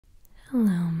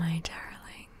Hello, my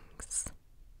darlings.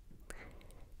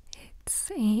 It's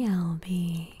ALB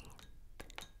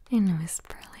in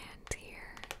Whisperland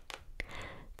here.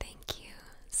 Thank you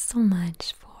so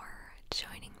much for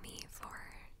joining me for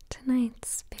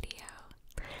tonight's video.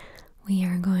 We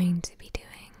are going to be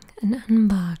doing an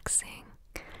unboxing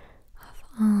of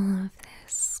all of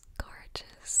this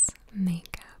gorgeous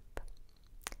makeup.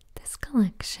 This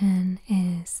collection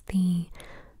is the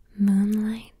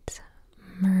Moonlight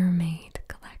Mermaid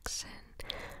collection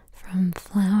from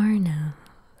Flower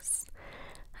Nose.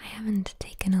 I haven't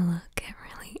taken a look at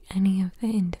really any of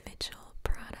the individual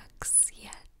products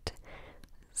yet,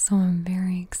 so I'm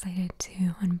very excited to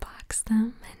unbox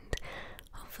them, and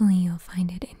hopefully you'll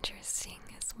find it interesting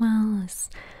as well as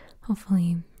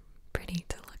hopefully pretty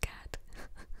to look at.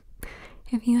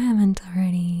 If you haven't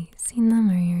already seen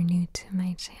them or you're new to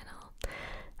my channel,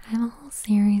 I have a whole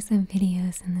series of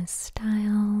videos in this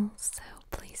style, so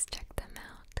please check them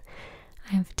out.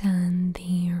 I've done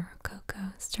the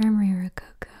Rococo, Strawberry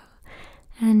Rococo,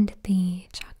 and the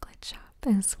Chocolate Shop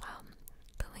as well.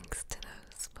 The links to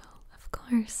those will, of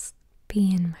course,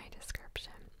 be in my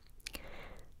description.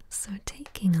 So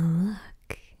taking a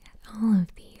look at all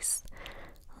of these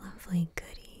lovely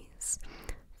goodies,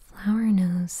 Flower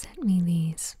Nose sent me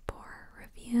these for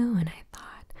review, and I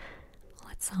thought,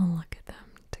 let's all look at them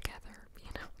together.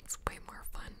 It's way more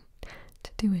fun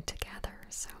to do it together.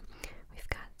 So we've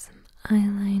got some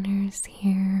eyeliners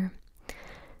here,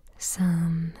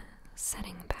 some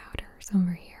setting powders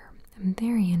over here. I'm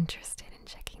very interested in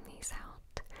checking these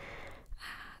out.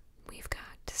 We've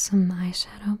got some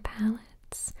eyeshadow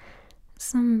palettes,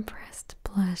 some pressed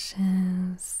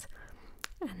blushes,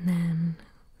 and then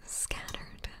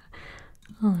scattered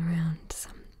all around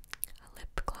some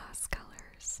lip gloss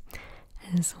colors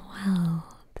as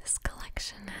well. This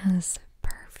collection has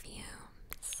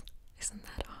perfumes. Isn't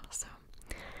that awesome?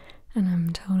 And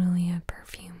I'm totally a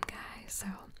perfume guy, so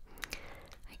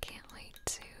I can't wait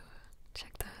to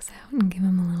check those out and give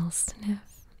them a little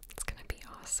sniff. It's gonna be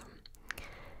awesome.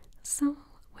 So,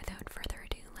 without further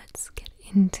ado, let's get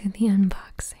into the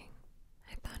unboxing.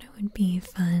 I thought it would be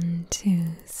fun to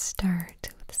start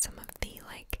with some of the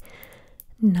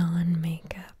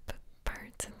non-makeup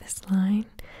parts of this line.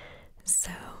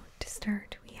 So to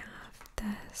start, we have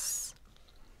this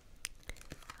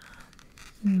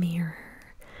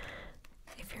mirror.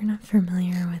 If you're not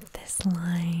familiar with this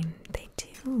line, they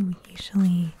do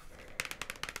usually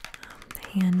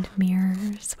hand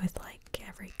mirrors with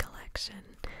every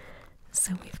collection.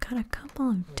 So we've got a couple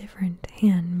of different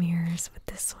hand mirrors with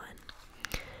this one.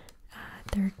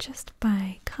 They're just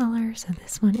by color, so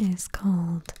this one is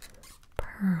called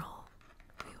Pearl.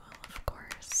 We will, of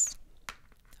course,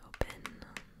 open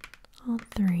all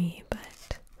three,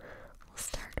 but we'll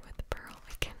start with Pearl.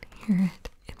 We can hear it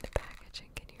in the packaging.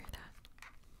 Can you hear that?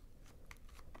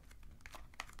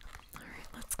 Alright,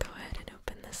 let's go ahead and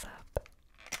open this up.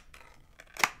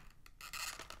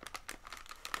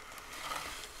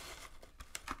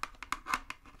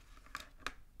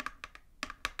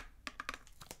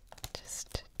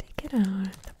 Just take it out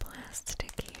of the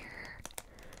plastic here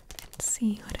and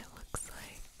see what it looks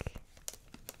like.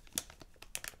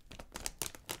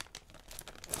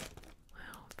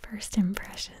 Wow, first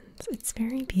impressions. It's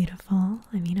very beautiful.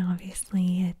 I mean,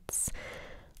 obviously it's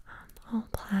all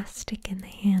plastic in the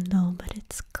handle, but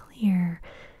it's clear,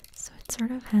 so it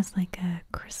sort of has a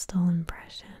crystal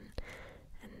impression.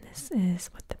 And this is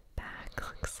what the back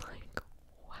looks like.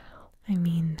 Wow. I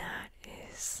mean, that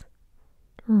is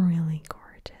really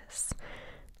gorgeous.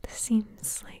 This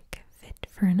seems fit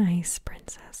for an ice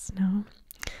princess, no?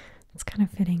 It's kind of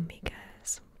fitting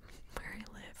because where I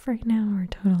live right now, we're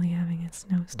totally having a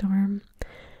snowstorm,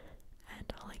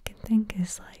 and all I can think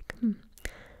is I could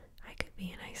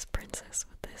be an ice princess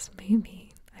with this,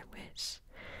 maybe. I wish.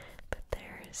 But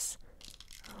there's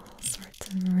all sorts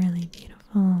of really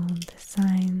beautiful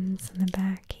designs in the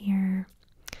back here.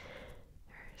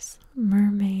 There's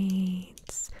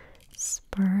mermaids,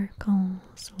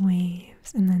 sparkles,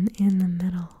 waves, and then in the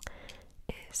middle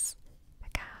is the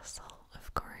castle,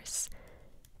 of course.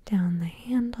 Down the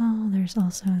handle, there's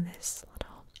also this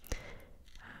little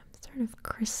sort of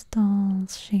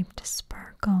crystal-shaped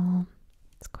sparkle.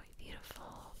 It's quite beautiful.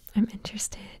 I'm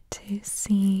interested to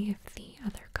see if the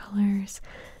other colors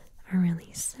are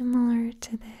really similar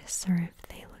to this or if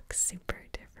they look super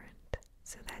different.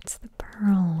 So that's the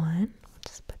pearl one. We'll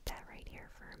just put that right here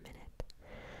for a minute.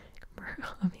 We're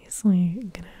obviously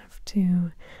gonna have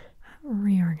to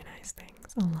reorganize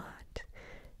things a lot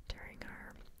during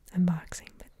our unboxing,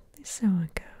 but so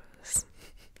it goes.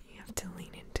 You have to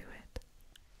lean into it.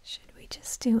 Should we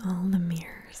just do all the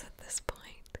mirrors at this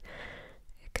point?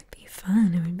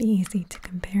 fun. It would be easy to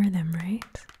compare them, right?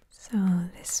 So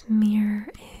this mirror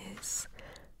is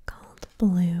called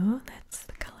Blue. That's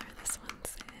the color this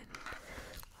one's in.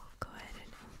 I'll go ahead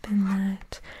and open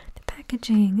that. The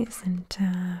packaging isn't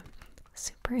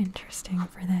super interesting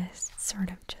for this. It's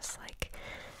sort of just like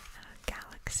a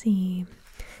galaxy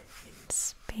in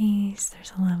space.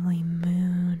 There's a lovely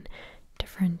moon,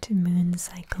 different moon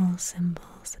cycle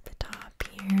symbols at the top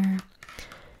here.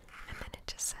 And then it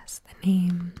just says the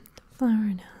name,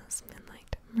 Flower Nose,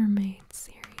 Moonlight Mermaid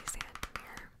Series and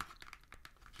Mirror.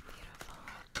 Beautiful.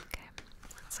 Okay,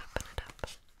 let's open it up.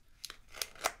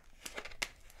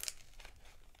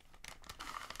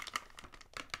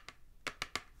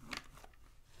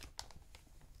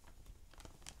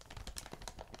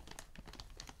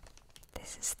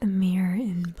 This is the mirror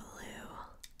in blue.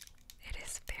 It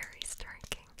is very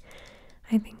striking.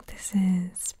 I think this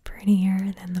is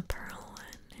prettier than the pearl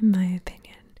one, in my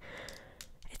opinion.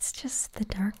 It's just the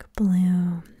dark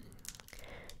blue.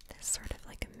 This sort of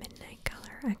like a midnight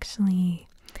color. Actually,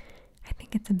 I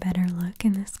think it's a better look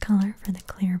in this color for the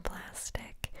clear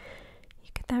plastic. You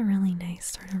get that really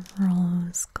nice sort of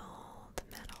rose gold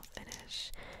metal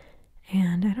finish.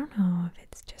 And I don't know if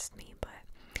it's just me,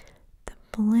 but the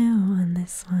blue on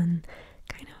this one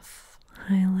kind of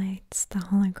highlights the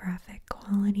holographic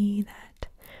quality that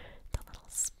the little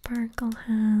sparkle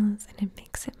has, and it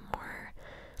makes it more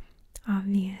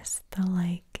obvious the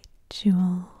like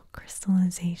jewel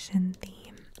crystallization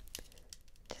theme.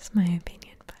 Just my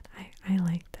opinion, but I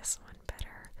like this one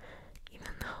better,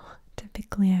 even though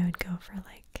typically I would go for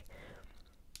like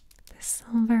the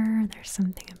silver. There's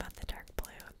something about the dark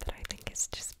blue that I think is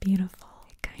just beautiful.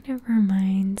 It kind of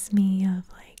reminds me of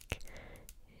like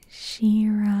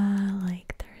Shira.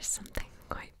 Like there's something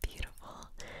quite beautiful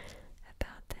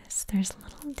about this. There's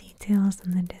little details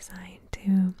in the design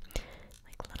too,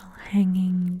 like little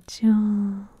hanging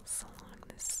jewels along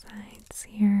the sides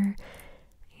here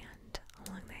and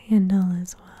along the handle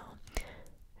as well.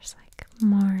 There's like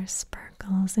more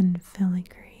sparkles and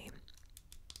filigree.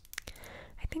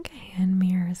 I think a hand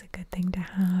mirror is a good thing to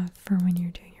have for when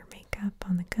you're doing your makeup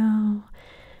on the go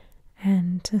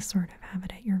and to sort of have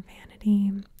it at your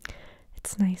vanity.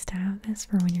 It's nice to have this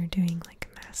for when you're doing like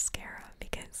a mascara,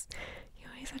 because you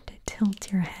always have to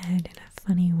tilt your head in a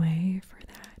funny way for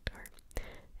that. Or,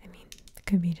 I mean, it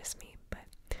could be just me,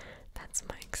 but that's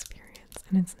my experience.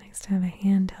 And it's nice to have a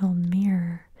handheld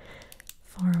mirror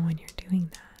for when you're doing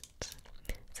that.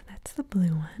 So that's the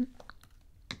blue one.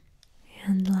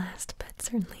 And last but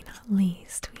certainly not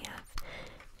least, we have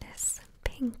this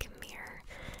pink mirror.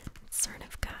 It's sort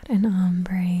of got an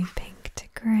ombre pink to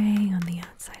gray on the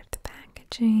outside of the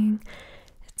packaging.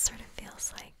 It sort of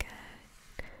feels like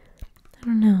I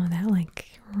don't know, that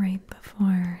like right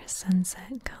before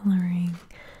sunset coloring.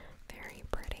 Very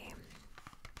pretty.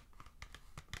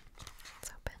 Let's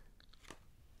open.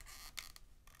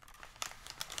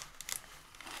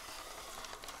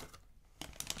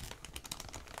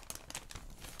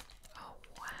 Oh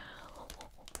wow.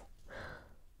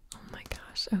 Oh my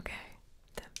gosh, okay.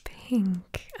 The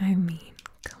pink, I mean,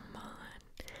 come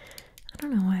on. I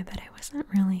don't know why, but I wasn't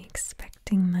really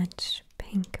expecting much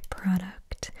pink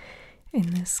product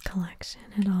in this collection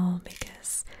at all,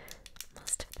 because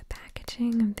most of the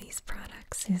packaging of these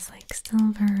products is like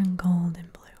silver and gold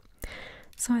and blue.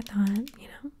 So I thought, you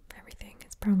know, everything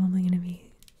is probably going to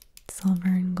be silver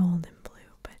and gold and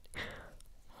blue, but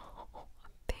oh, a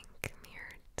pink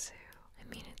mirror too. I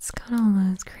mean, it's got all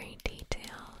those great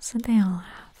details that they all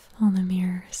have. All the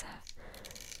mirrors have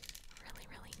really,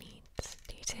 really neat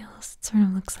details. It sort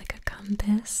of looks like a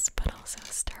compass, but also a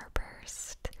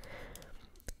starburst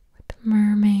with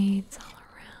mermaids all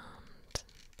around.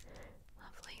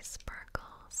 Lovely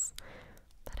sparkles.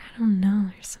 But I don't know,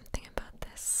 there's something about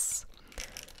this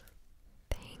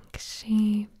pink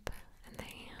shape and the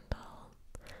handle.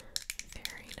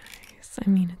 Very nice. I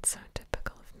mean, it's so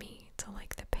typical of me to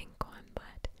like the pink one,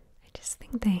 but I just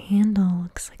think the handle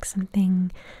looks like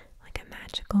something like a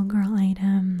magical girl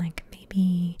item, like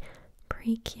maybe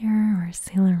Precure or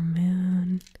Sailor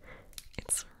Moon.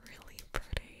 It's really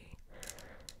pretty.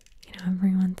 You know,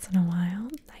 every once in a while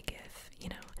I give, you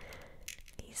know,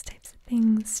 these types of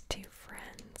things to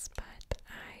friends, but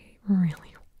I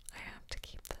have to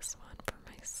keep this one for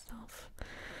myself.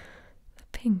 The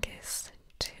pink is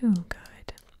too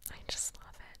good. I just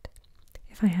love it.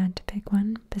 If I had to pick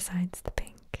one besides the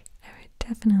pink, I would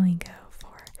definitely go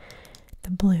for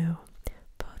the blue.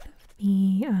 Both of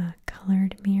the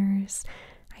colored mirrors,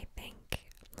 I think,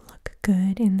 look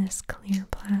good in this clear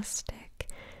plastic.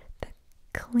 The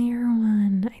clear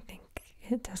one, I think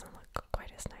it doesn't look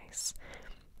quite as nice,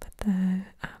 but the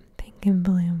pink and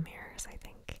blue mirrors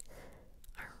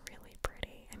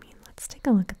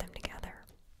take a look at them together.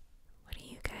 What do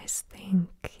you guys think?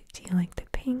 Do you like the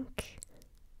pink,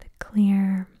 the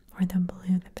clear, or the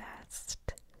blue the best?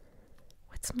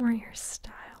 What's more your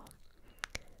style?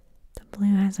 The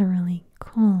blue has a really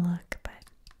cool look, but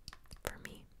for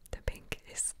me, the pink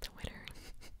is the winner,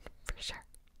 for sure.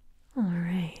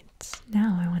 Alright,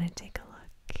 now I want to take a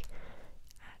look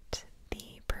at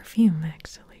the perfume,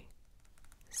 actually.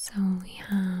 So we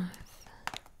have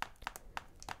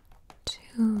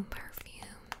two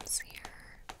perfumes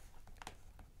here.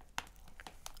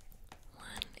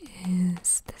 One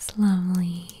is this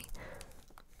lovely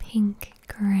pink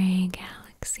gray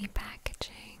galaxy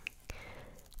packaging,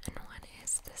 and one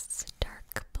is this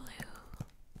dark blue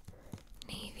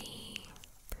navy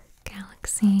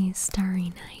galaxy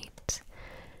starry night.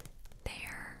 They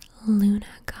are Luna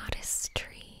Goddess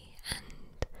Tree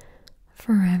and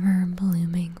Forever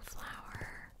Blooming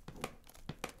Flower.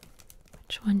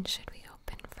 Which one should we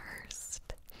open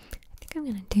first? I think I'm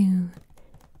gonna do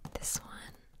this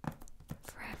one,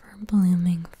 Forever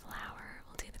Blooming Flower.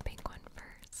 We'll do the pink one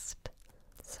first.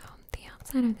 So the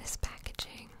outside of this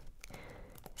packaging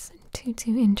isn't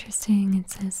too interesting. It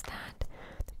says that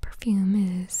the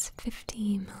perfume is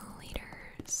 50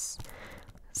 milliliters.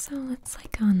 So it's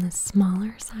like on the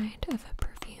smaller side of a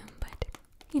perfume, but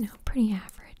pretty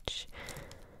average.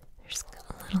 There's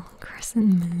a little crescent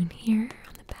moon here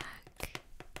on the back.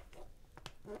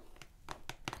 And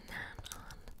then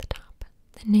on the top,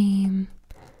 the name,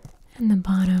 and the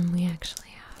bottom we actually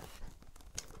have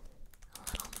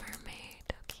a little mermaid.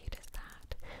 How cute is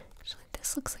that? Actually,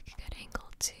 this looks like a good angle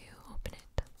to open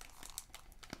it.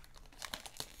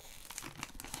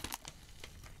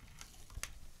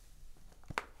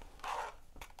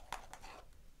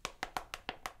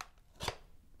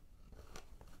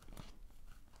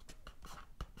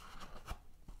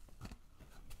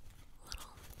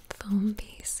 Little foam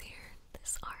base here.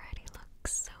 This already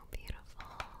looks so beautiful.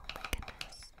 Oh my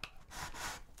goodness.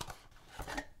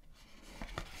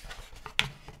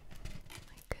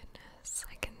 My goodness,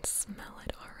 I can smell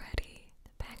it already.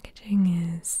 The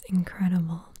packaging is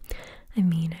incredible. I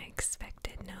mean, I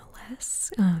expected no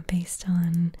less based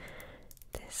on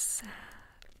this.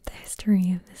 The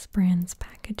history of this brand's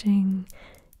packaging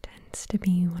tends to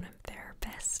be one of their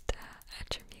best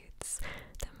attributes.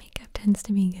 The makeup tends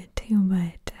to be good too,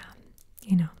 but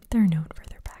they're known for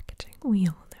their packaging. We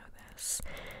all know this.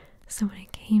 So when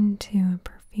it came to a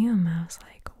perfume, I was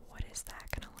like, what is that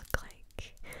gonna look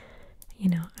like?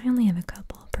 I only have a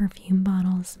couple perfume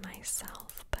bottles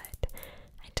myself, but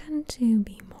I tend to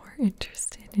be more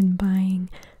interested in buying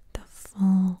the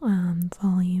full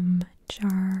volume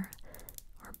jar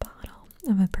or bottle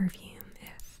of a perfume.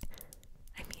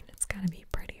 It's gotta be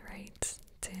pretty, right?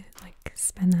 To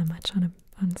spend that much on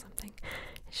something.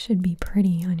 It should be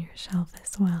pretty on your shelf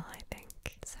as well, I think.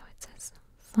 So it says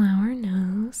flower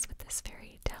nose with this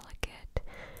very delicate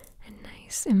and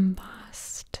nice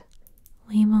embossed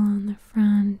label on the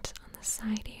front, on the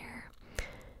side here.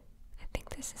 I think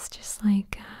this is just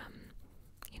like,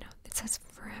 it says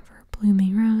Forever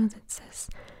Blooming Rose. It says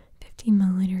 50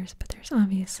 milliliters, but there's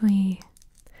obviously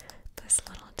this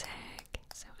little tag.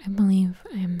 So I believe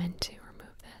I am meant to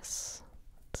remove this.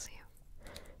 Let's see.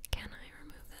 Can I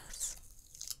remove this?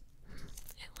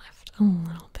 It left a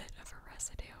little bit of a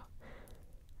residue.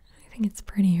 I think it's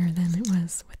prettier than it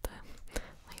was with the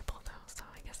label though, so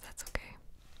I guess that's okay.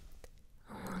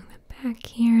 Along the back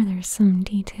here, there's some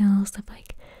details of a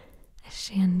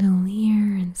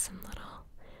chandelier and some little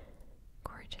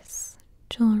gorgeous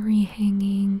jewelry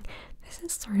hanging. This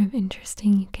is sort of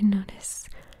interesting. You can notice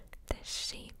the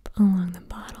shape along the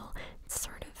bottle. It's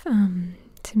sort of,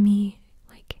 to me,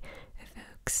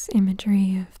 evokes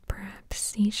imagery of perhaps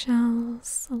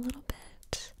seashells a little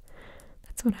bit.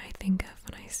 That's what I think of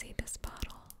when I see this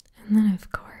bottle. And then,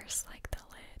 of course, the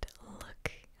lid.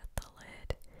 Look at the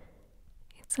lid.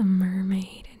 It's a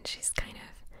mermaid, and she's kind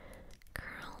of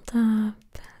curled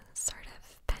up, sort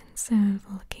of pensive,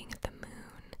 looking at the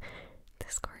moon.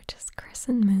 This gorgeous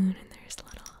crescent moon, and there's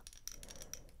little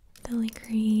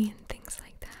filigree and things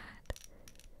like that.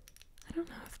 I don't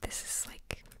know if this is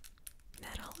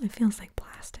metal. It feels like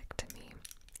plastic to me.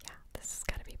 Yeah, this has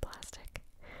got to be plastic.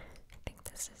 I think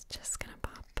this is just gonna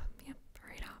pop, yep,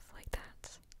 right off like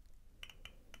that.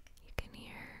 You can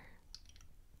hear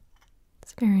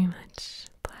it's very much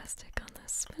plastic on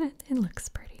this, but it looks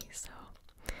pretty, so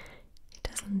it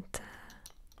doesn't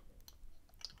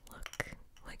look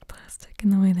like plastic in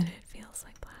the way that it feels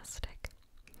like plastic.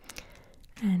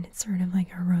 And it's sort of like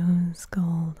a rose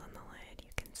gold on the lid.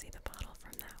 You can see the bottle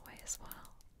from that way as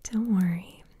well. Don't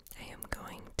worry, I am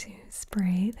going to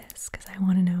spray this because I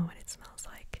want to know what it smells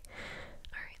like.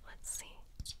 Alright, let's see.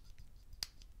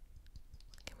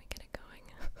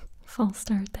 I'll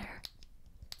start there.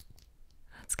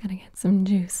 That's gonna get some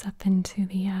juice up into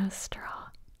the straw.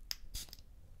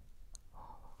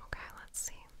 Oh, okay, let's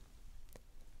see.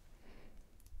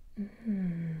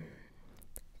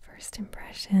 First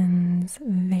impressions,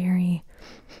 very,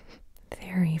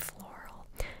 very floral.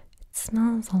 It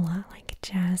smells a lot like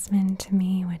jasmine to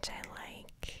me, which I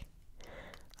like.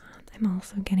 I'm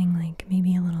also getting like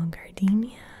maybe a little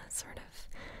gardenia sort of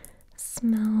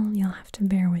smell. You'll have to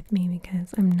bear with me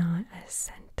because I'm not a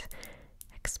scent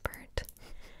expert.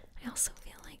 I also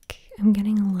feel like I'm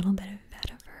getting a little bit of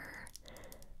vetiver,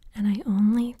 and I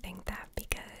only think that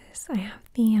because I have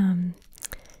the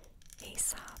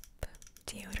Aesop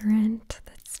deodorant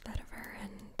that's vetiver,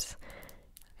 and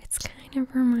it's kind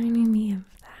of reminding me of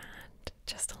that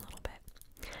just a little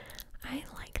bit. I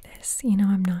like this. You know,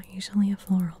 I'm not usually a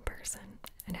floral person,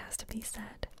 it has to be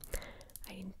said.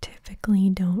 I typically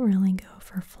don't really go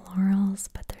for florals,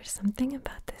 but there's something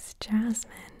about this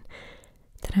jasmine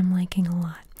that I'm liking a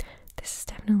lot. This is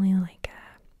definitely like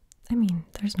I mean,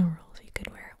 there's no rules, you could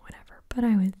wear it whenever, but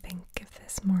I would think of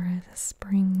this more as a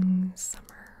spring,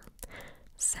 summer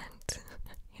scent,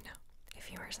 you know,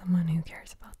 if you are someone who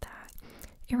cares about that.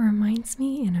 It reminds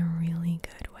me in a really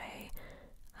good way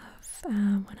of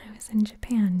when I was in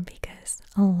Japan, because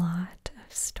a lot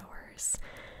of stores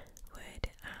would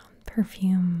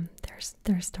perfume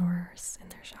their stores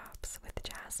and their shops with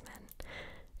jasmine.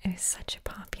 It was such a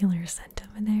popular scent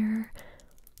over there.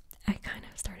 I kind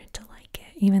of started to like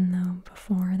it, even though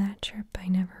before that trip I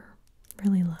never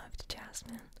really loved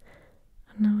jasmine.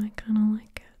 And now I kind of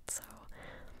like it, so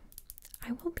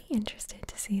I will be interested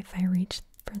to see if I reach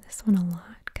for this one a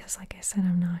lot, because like I said,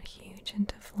 I'm not huge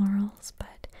into florals,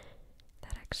 but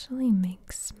that actually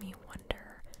makes me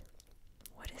wonder,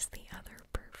 what is the other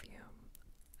perfume?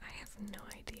 I have no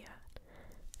idea.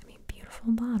 I mean,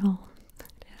 beautiful bottle,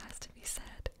 it has to be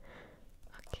said.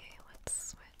 Okay, let's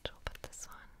switch. We'll put this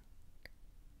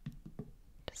one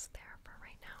just there for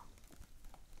right now.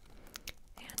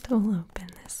 And we'll open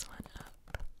this one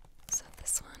up. So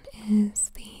this one is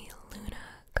the Luna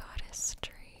Goddess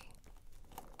Tree.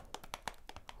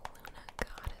 Luna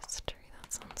Goddess Tree,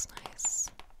 that sounds nice.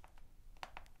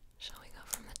 Shall we go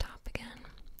from the top again?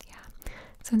 Yeah.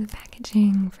 So the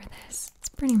packaging for this, it's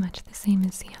pretty much the same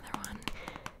as the other one.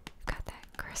 We've got that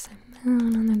crescent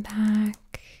moon on the back.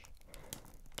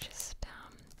 Just,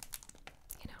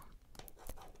 you know,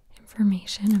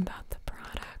 information about the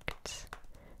product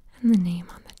and the name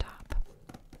on the top.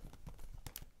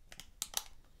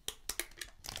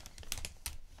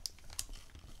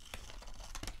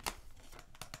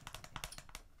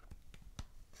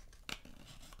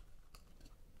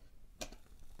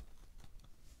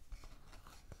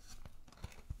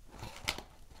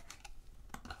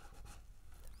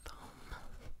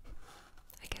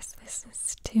 I guess this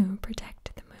is to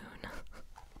protect the moon.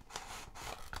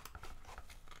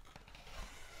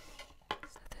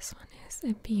 So this one is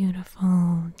a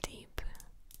beautiful deep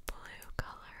blue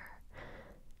color.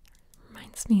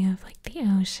 Reminds me of like the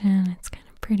ocean. It's kind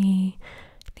of pretty.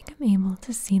 I think I'm able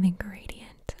to see the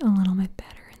gradient a little bit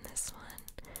better in this one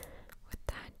with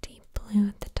that deep blue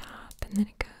at the top, and then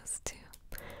it goes to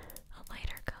a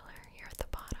lighter color here at the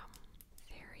bottom.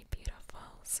 Very beautiful.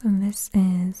 So this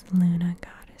is Luna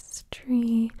Goddess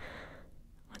Tree.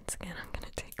 Once again, I'm going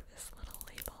to take this little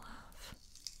label off.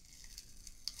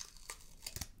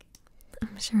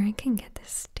 I'm sure I can get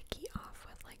this sticky off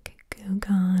with like a Goo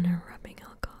Gone or rubbing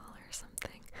alcohol or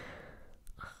something.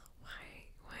 Oh,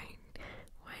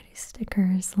 why do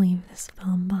stickers leave this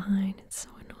film behind? It's so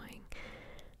annoying.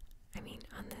 I mean,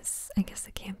 on this, I guess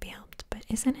it can't be helped, but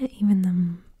isn't it even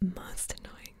the most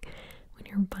annoying when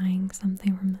you're buying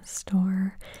something from the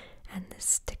store and the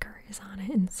sticker is on it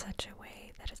in such a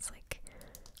way that it's like,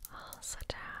 oh,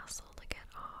 such a hassle to get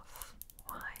off.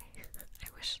 Why? I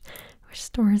wish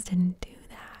stores didn't do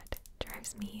that. It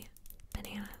drives me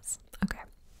bananas. Okay,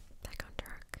 back on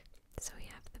track. So we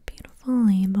have the beautiful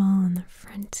label on the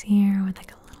front here with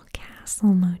like a little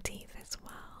castle motif as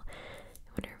well.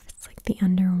 I wonder if it's like the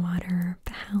underwater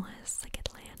palace, like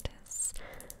Atlantis,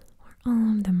 where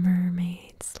all of the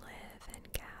mermaids live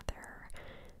and gather.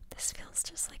 This feels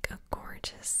just like a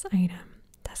gorgeous item,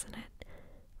 doesn't it?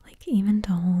 Like, even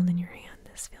to hold in your hand,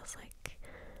 this feels like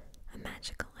a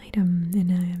magical item in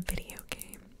a video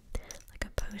game. Like a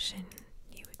potion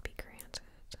you would be granted.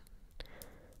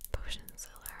 Potion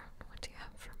seller, what do you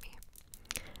have for me?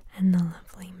 And the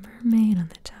lovely mermaid on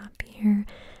the top here,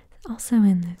 also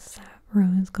in this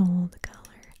rose gold color.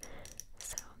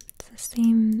 So it's the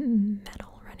same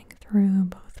metal running through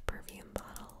both perfume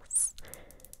bottles.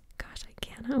 Gosh, I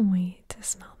cannot wait to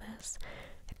smell this.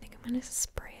 I think I'm going to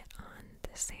spray it on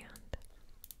this hand.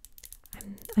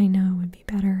 I know it would be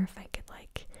better if I could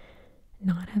like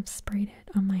not have sprayed it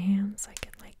on my hands. I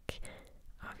could like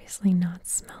obviously not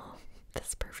smell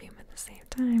this perfume at the same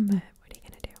time, but what are you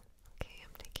gonna do? Okay,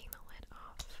 I'm taking the lid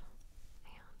off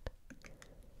and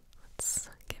let's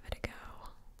give it a go.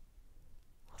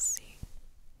 We'll see.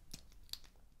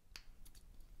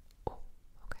 Oh,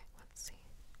 okay, let's see.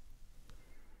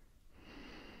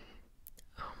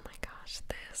 Oh my gosh,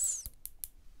 this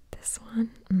one,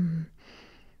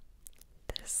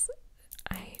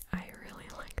 I really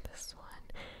like this one.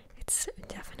 It's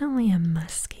definitely a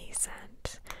musky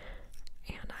scent,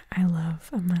 and I love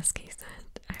a musky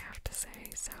scent, I have to say.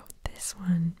 So this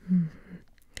one I'm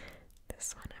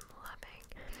loving.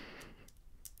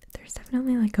 There's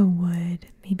definitely like a wood,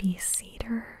 maybe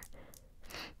cedar,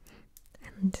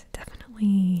 and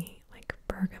definitely like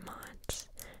bergamot.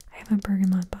 I have a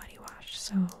bergamot body wash,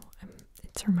 so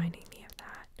it's reminding me of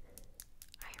that.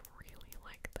 I really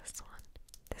like this one.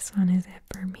 This one is it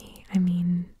for me. I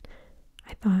mean,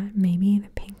 I thought maybe the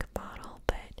pink bottle,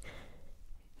 but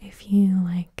if you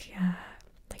like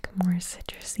more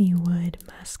citrusy wood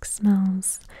musk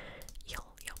smells, you'll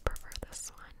prefer this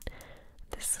one.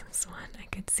 This is one I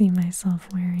could see myself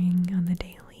wearing on the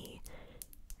daily,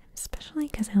 especially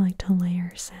because I like to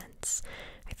layer scents.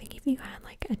 I think if you had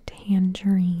like a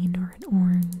tangerine or an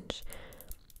orange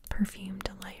perfume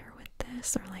to layer with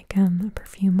this, or like a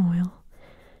perfume oil,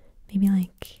 maybe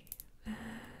like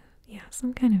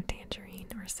some kind of tangerine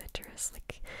or citrus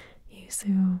like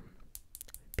yuzu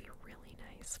would be really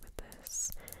nice with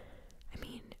this. I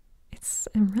mean, it's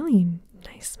a really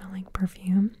nice smelling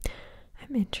perfume.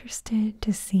 I'm interested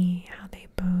to see how they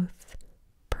both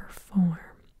perform,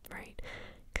 right?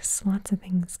 Because lots of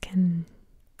things can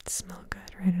smell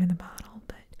good right out of the bottle,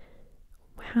 but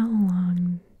how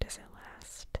long does it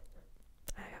last?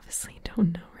 I obviously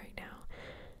don't know right now,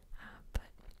 but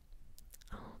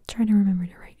I'll try to remember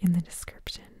to write in the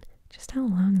description just how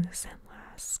long the scent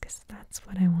lasts, because that's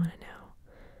what I want to know.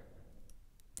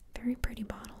 Very pretty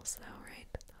bottles though, right?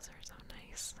 Those are so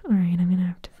nice. Alright, I'm gonna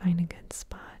have to find a good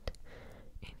spot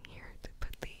in here to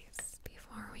put these.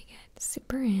 Before we get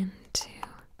super into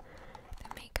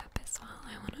the makeup as well,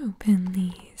 I want to open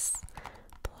these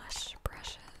blush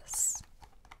brushes.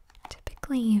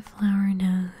 Typically, Flower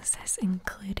Nose has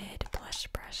included blush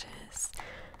brushes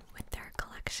with their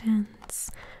collections,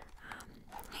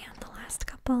 and the last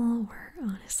couple were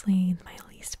honestly my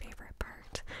least favorite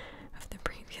part of the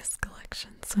previous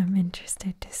collection, so I'm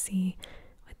interested to see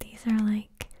what these are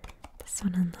like. This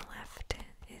one on the left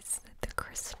is the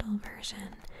crystal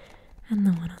version, and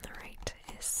the one on the right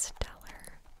is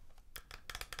stellar.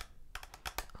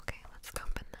 Okay, let's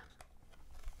open them.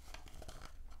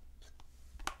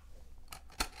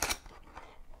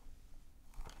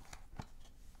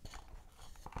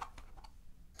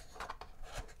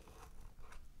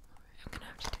 I'm gonna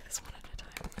have to do this one at a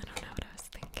time. I don't know what I was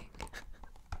thinking.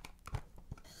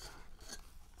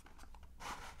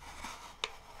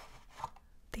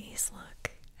 These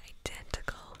look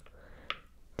identical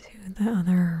to the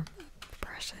other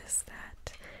brushes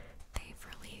that they've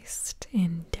released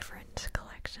in different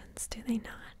collections, do they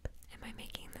not? Am I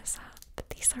making this up?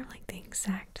 These are like the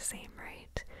exact same,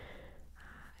 right?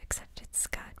 Except it's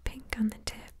got pink on the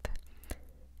tip,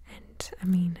 and I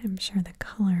mean, I'm sure the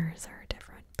colors are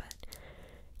different, but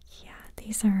yeah,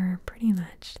 these are pretty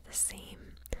much the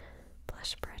same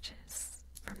blush brushes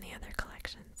from the other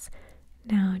collections.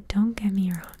 Now, don't get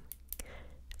me wrong,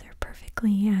 they're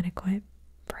perfectly adequate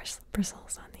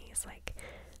bristles on these. Like,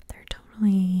 they're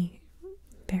totally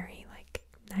very like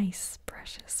nice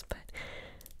brushes, but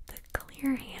the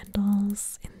clear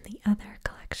handles in the other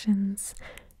collections,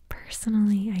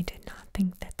 personally, I did not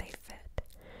think that they fit.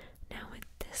 Now with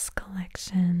this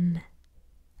collection,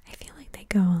 I feel like they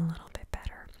go a little bit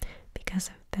better because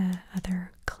of the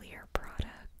other clear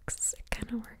products. It kind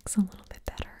of works a little bit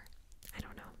better. I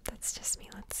don't know, that's just me.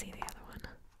 Let's see the other one.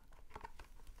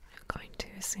 I'm going to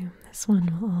assume this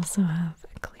one will also have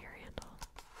a clear handle.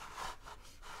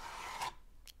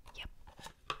 Yep.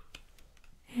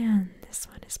 And this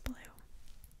one is blue.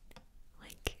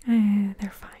 Like,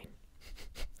 they're fine.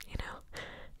 You know,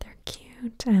 they're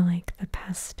cute. I like the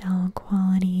pastel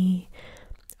quality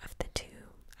of the two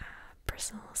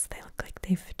bristles. They look like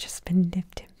they've just been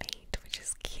dipped in paint, which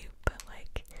is cute, but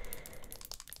like,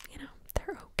 you know,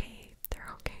 they're okay. They're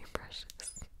okay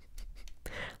brushes.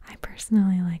 I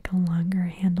personally like a longer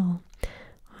handle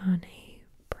on a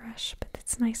brush, but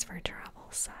it's nice for travel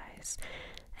size.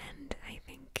 And I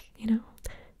think, you know,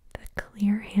 the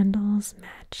clear handles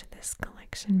match this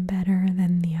collection better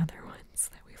than the other ones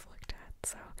that we've looked at,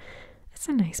 so it's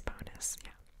a nice bonus.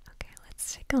 Yeah. Okay,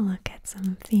 let's take a look at some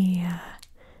of the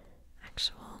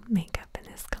actual makeup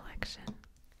in this collection.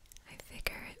 I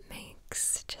figure it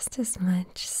makes just as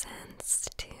much sense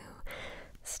to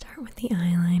start with the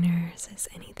eyeliners as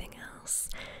anything else,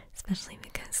 especially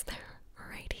because they're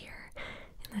right here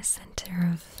in the center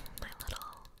of my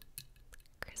little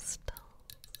crystal.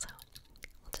 So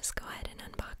we'll just go ahead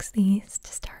and unbox these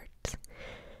to start.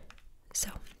 So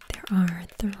there are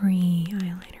 3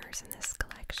 eyeliners in this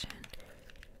collection.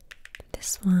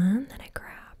 This one that I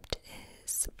grabbed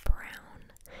is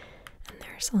brown, and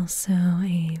there's also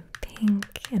a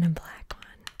pink and a black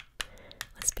one.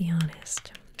 Let's be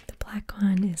honest, the black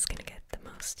one is going to get the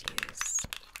most use,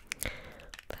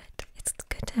 but it's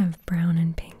good to have brown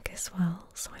and pink as well,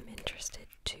 so I'm interested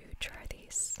to try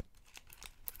these.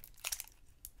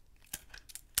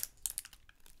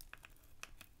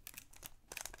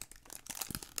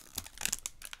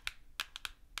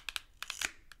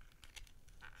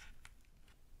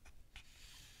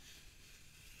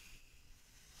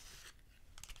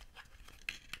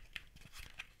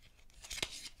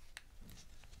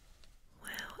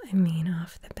 I mean,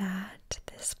 off the bat,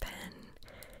 this pen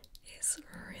is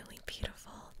really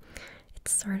beautiful.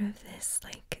 It's sort of this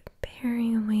like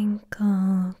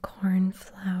periwinkle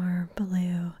cornflower blue,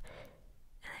 and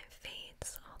it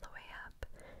fades all the way up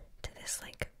to this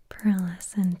like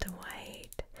pearlescent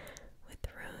white with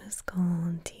rose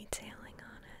gold detailing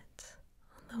on it.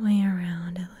 All the way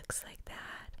around, it looks like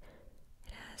that.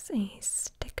 It has a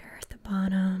sticker at the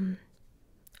bottom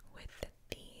with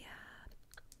the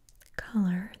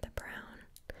color, the brown,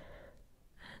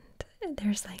 and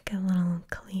there's like a little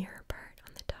clear part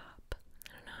on the top.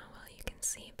 I don't know how well you can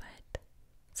see, but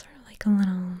it's sort of like a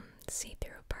little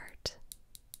see-through part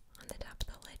on the top of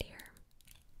the lid here.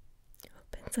 It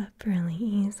opens up really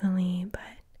easily, but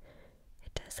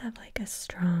it does have like a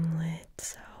strong lid,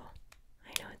 so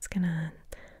I know it's gonna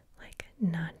like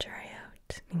not dry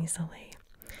out easily.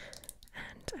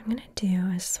 And I'm gonna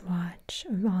do a swatch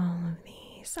of all of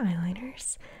these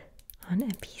eyeliners on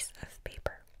a piece of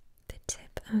paper. The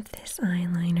tip of this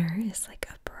eyeliner is like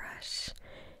a brush.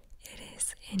 It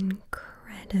is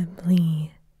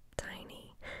incredibly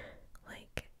tiny,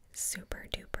 like super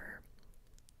duper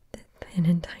thin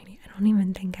and tiny. I don't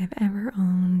even think I've ever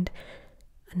owned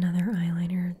another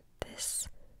eyeliner this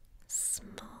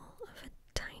small of a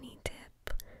tiny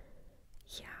tip.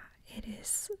 Yeah, it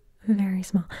is very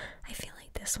small. I feel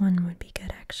like this one would be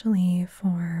good actually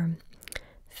for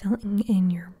filling in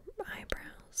your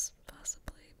eyebrows,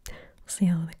 possibly. We'll see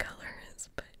how the color is,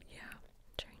 but yeah, I'm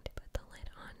trying to put the lid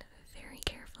on very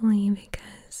carefully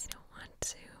because I don't want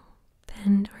to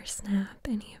bend or snap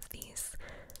any of these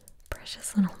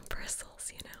precious little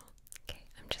bristles, you know. Okay,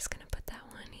 I'm just gonna put that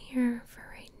one here for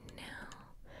right now.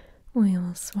 We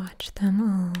will swatch them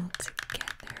all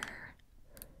together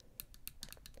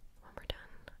when we're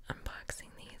done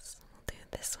unboxing these. We'll do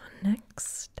this one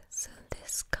next. So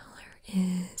this color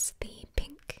is the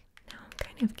pink. Now I'm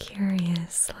kind of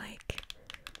curious, like,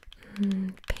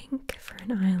 pink for an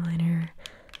eyeliner,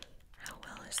 how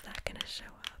well is that gonna show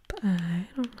up? I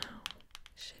don't know.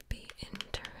 Should be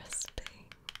interesting.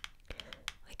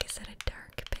 Like, is it a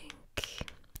dark pink?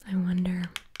 I wonder.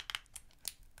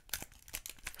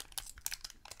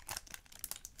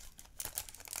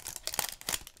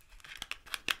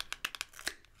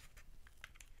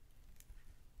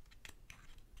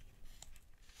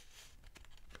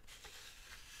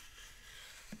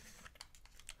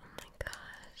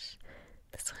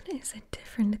 This one is a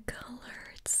different color.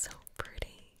 It's so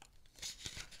pretty.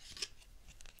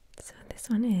 So this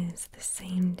one is the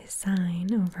same design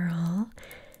overall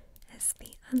as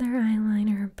the other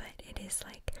eyeliner, but it is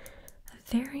like a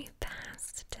very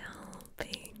pastel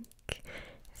pink,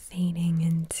 fading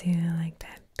into like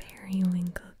that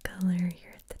periwinkle color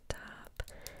here at the top,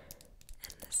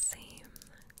 and the same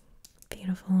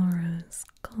beautiful rose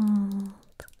gold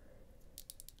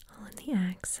all in the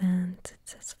accent. It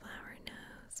says flower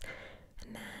nose,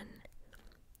 and then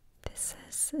this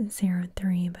says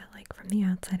 03, but like from the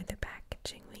outside of the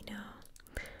packaging we know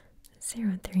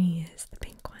 03 is the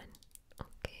pink one.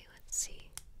 Okay, let's see.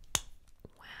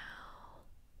 Wow,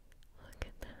 look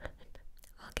at that.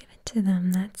 I'll give it to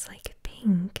them. That's like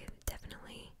pink,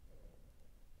 definitely.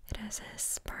 It has a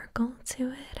sparkle to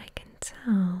it, I can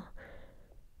tell.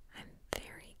 I'm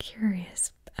very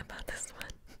curious about this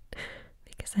one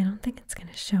because I don't think it's going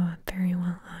to show up very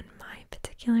well on my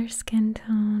particular skin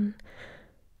tone.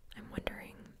 I'm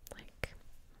wondering, like,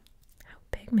 how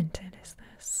pigmented is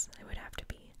this? It would have to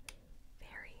be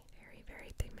very, very,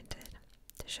 very pigmented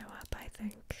to show up, I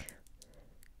think.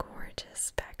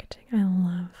 Gorgeous packaging. I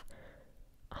love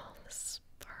all the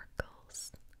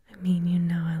sparkles. I mean, you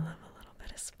know I love a little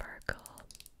bit of sparkle.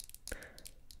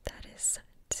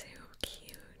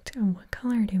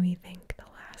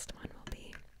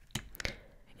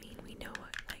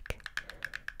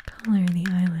 color the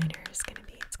eyeliner is gonna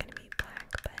be, it's gonna be black,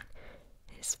 but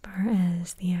as far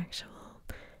as the actual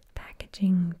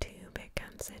packaging tube it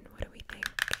comes in, what do we think?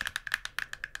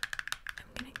 I'm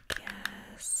gonna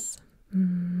guess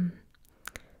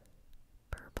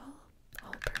purple?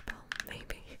 All purple,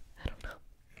 maybe. I don't know.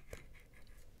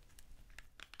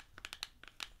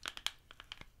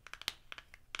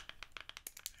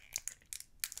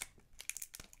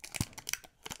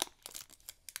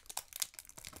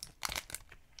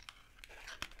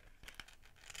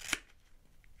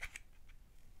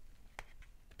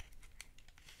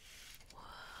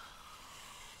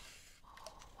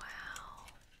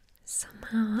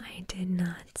 Somehow I did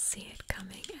not see it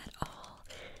coming at all,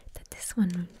 that this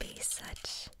one would be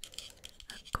such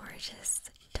a gorgeous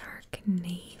dark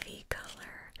navy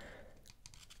color.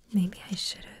 Maybe I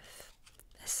should have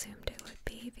assumed it would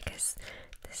be because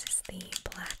this is the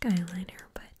black eyeliner,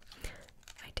 but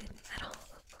I didn't at all.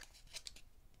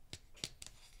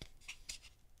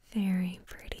 Very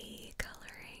pretty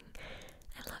coloring.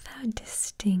 I love how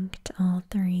distinct all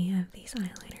three of these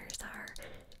eyeliners are.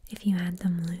 If you had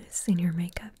them loose in your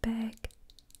makeup bag,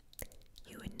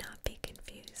 you would not be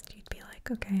confused. You'd be like,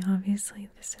 okay, obviously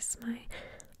this is my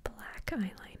black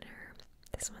eyeliner.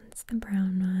 This one's the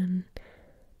brown one.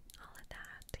 All of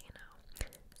that, you know.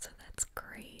 So that's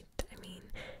great. I mean,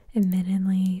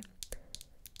 admittedly,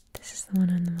 this is the one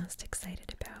I'm the most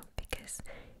excited about because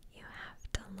you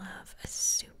have to love a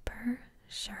super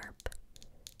sharp,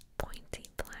 pointy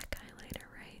black eyeliner,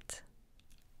 right?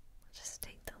 Just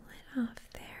take the lid off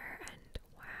there and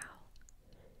wow.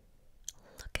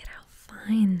 Look at how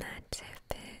fine that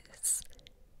tip is.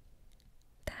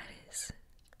 That is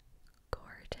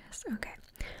gorgeous. Okay,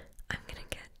 I'm gonna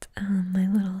get my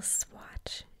little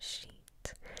swatch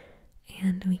sheet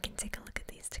and we can take a look at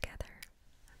these together.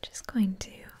 I'm just going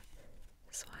to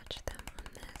swatch them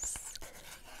on this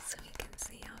so we can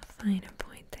see how fine a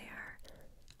point they are.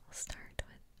 We'll start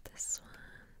with this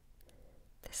one.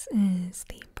 This is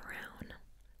the brown.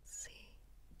 Let's see.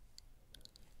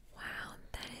 Wow,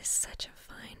 that is such a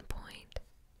fine point.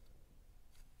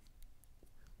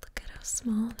 Look at how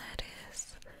small that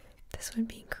is. This would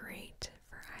be great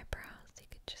for eyebrows. You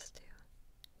could just do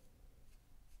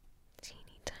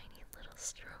teeny tiny little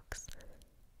strokes.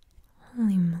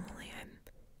 Holy moly,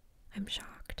 I'm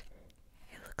shocked.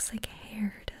 It looks like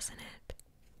hair, doesn't it?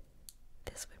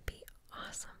 This would be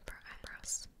awesome for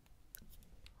eyebrows.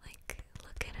 Like,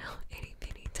 look at how itty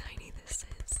bitty tiny this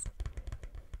is.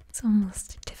 It's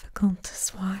almost difficult to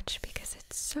swatch because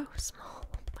it's so small.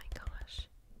 Oh my gosh.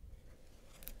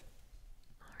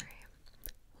 Alright,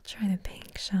 we'll try the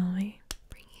pink, shall we?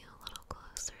 Bring you a little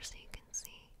closer so you can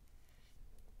see.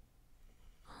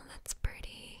 Oh, that's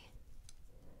pretty.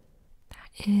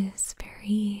 That is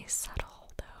very subtle,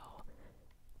 though.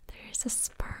 There's a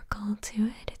sparkle to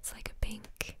it. It's like a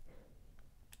pink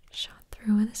shot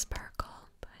through with a sparkle,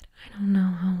 but I don't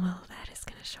know how well that is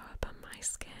going to show up on my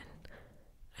skin.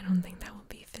 I don't think that will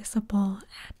be visible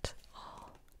at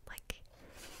all. Like,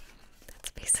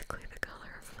 that's basically the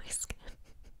color of my skin.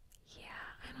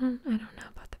 Yeah, I don't know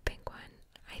about the pink one.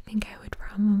 I think I would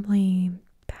probably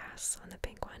pass on the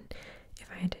pink one. If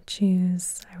I had to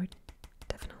choose, I would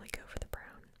definitely go for the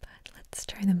brown. But let's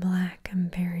try the black. I'm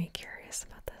very curious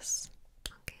about this.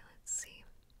 Okay, let's see.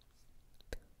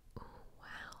 Oh,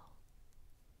 wow.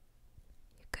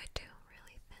 You could do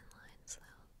really thin lines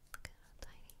though. Look at how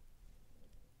tiny.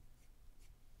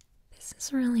 This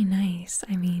is really nice.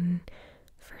 I mean,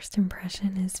 first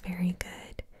impression is very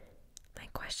good. My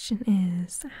question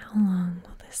is, how long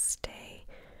will this stay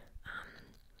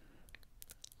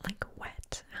like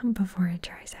wet before it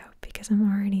dries out? Because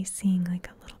I'm already seeing like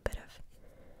a little bit of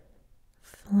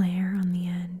flare on the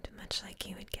end, much like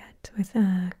you would get with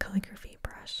a calligraphy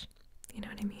brush. You know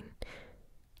what I mean?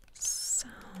 So,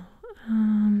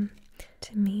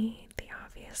 to me, the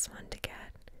obvious one to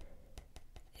get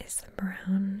is the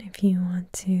brown if you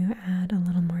want to add a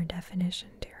little more definition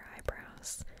to your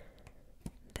eyebrows.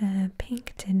 The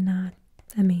pink did not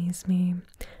amaze me,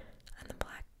 and the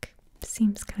black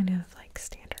seems kind of like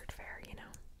standard fare, you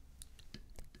know?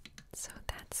 So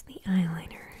that's the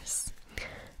eyeliners.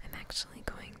 I'm actually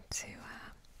going to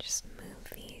just move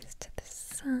these to the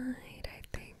side, I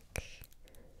think,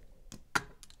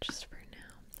 just for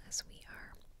now, as we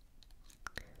are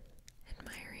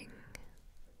admiring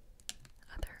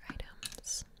other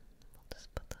items. We'll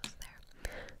just put those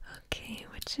there. Okay,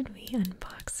 what should we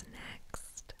unbox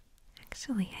next?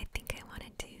 Actually, I think I want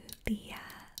to do the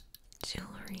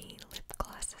jewelry lip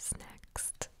glosses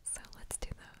next. So let's do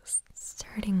those.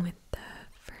 Starting with the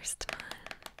first one.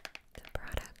 The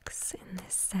products in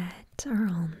this set are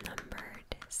all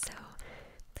numbered, so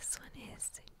this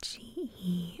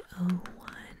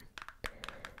GE01.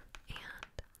 And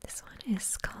this one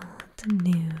is called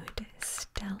Nude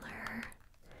Stellar.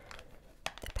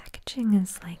 The packaging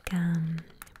is like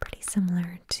pretty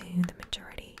similar to the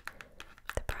majority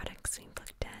of the products we've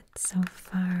looked at so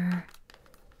far.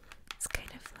 It's kind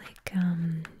of like a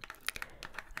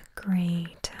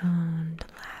gray toned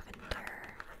lavender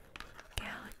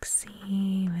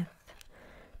galaxy with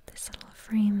this little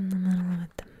frame in the middle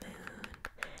with the moon.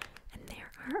 And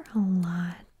there are a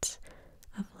lot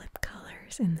of lip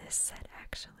colors in this set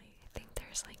actually. I think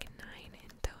there's like 9 in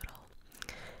total.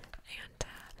 And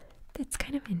it's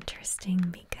kind of interesting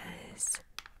because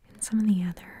in some of the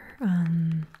other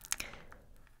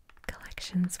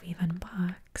collections we've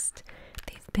unboxed,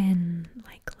 they've been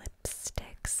like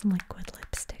lipsticks, liquid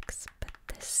lipsticks, but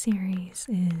this series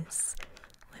is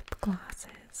lip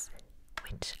glosses,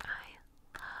 which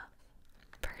I love.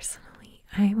 Personally,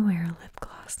 I wear lip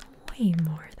gloss way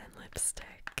more than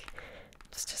lipstick.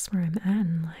 It's just where I'm at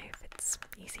in life. It's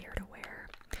easier to wear.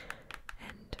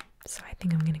 And so I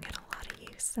think I'm going to get a lot of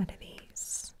use out of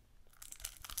these.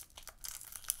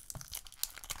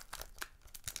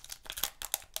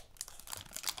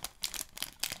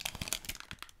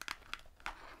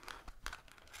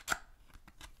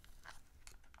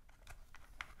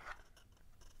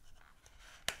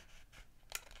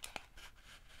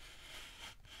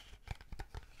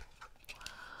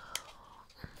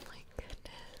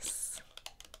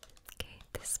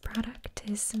 This product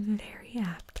is very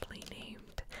aptly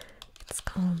named. It's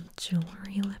called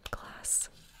Jewelry Lip Gloss.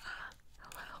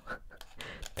 Hello.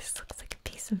 This looks like a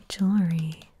piece of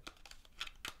jewelry.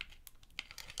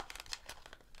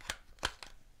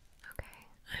 Okay,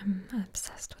 I'm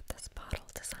obsessed with this bottle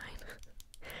design.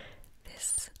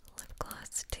 This lip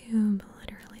gloss tube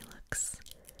literally looks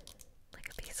like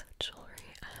a piece of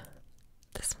jewelry.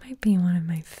 This might be one of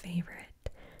my favorite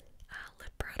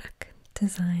lip product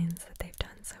designs that they've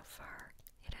done so far.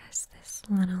 It has this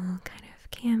little kind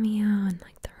of cameo and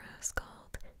like the rose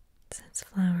gold. It says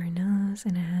flower nose,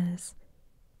 and it has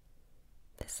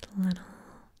this little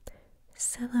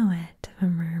silhouette of a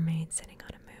mermaid sitting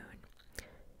on a moon.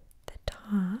 The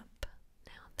top,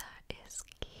 now that is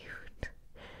cute.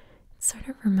 It sort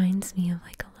of reminds me of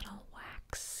like a little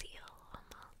wax seal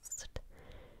almost.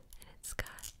 And it's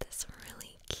got this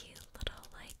really cute little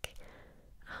like,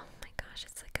 oh my gosh,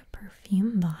 it's like a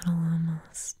perfume bottle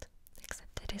almost.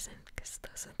 Except it isn't, because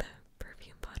those are the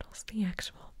perfume bottles, the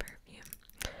actual perfume.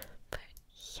 But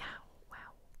yeah,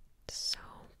 wow, so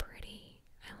pretty.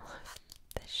 I love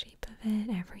the shape of it,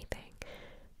 everything.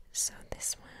 So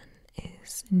this one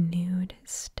is Nude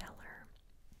Stellar.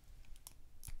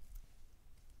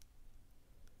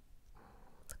 Ooh,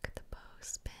 look at the bow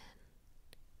spin.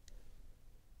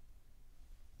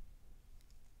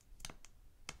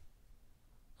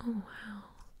 Oh wow.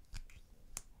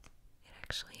 It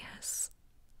actually has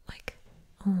like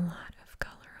a lot of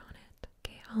color on it.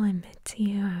 Okay, I'll admit to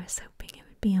you, I was hoping it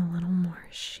would be a little more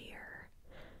sheer.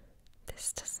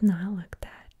 This does not look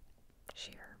that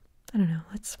sheer. I don't know,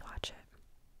 let's swatch it.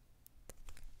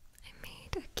 I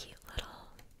made a cute little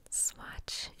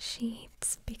swatch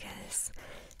sheet because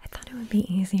I thought it would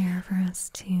be easier for us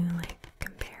to like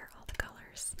compare all the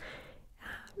colors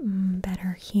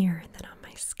better here than on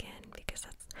my skin, because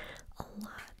that's a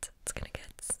lot. It's gonna get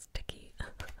sticky.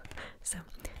 So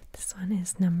this one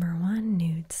is number 1,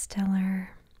 Nude Stellar.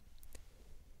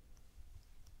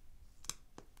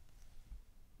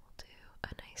 We'll do a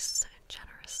nice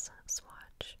generous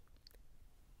swatch.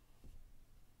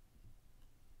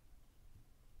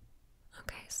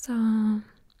 Okay, so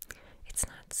it's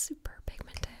not super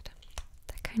pigmented.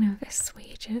 That kind of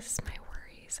assuages my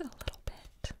worries a little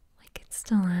bit. Like it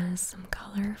still has some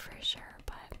color for sure,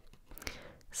 but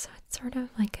so it's sort of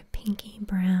like a pinky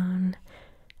brown.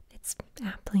 It's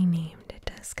aptly named. It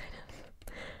does kind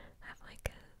of have like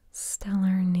a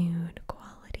stellar nude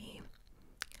quality.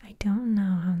 I don't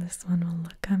know how this one will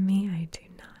look on me. I do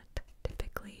not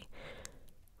typically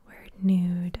wear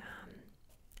nude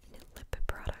lip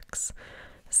products,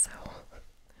 so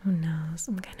who knows?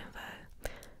 I'm kind of a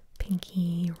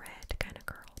pinky red kind of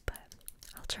girl, but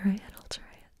I'll try it.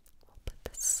 We'll put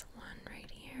this one right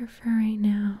here for right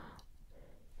now.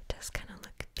 It does kind of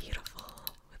look beautiful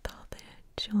with all the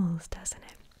jewels, doesn't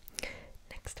it?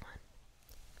 Next one.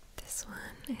 This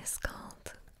one is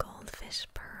called Goldfish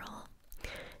Pearl.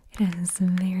 It has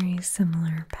very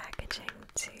similar packaging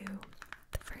to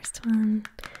the first one.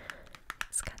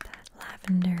 It's got that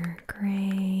lavender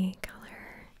gray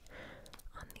color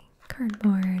on the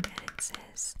cardboard, and it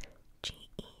says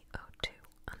GE02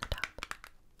 on the top.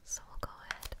 So we'll go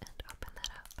ahead and open that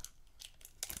up.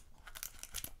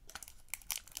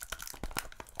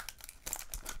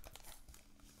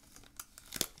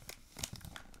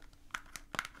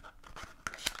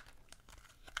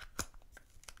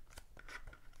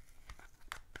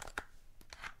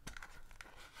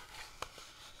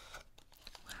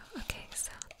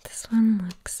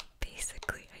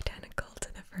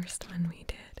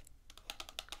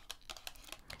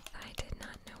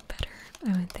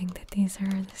 these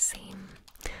are the same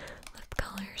lip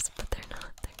colors, but they're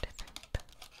not. They're different.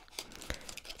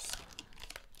 So,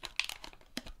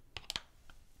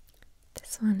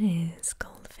 this one is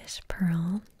Goldfish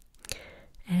Pearl,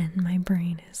 and my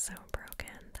brain is so broken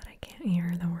that I can't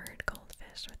hear the word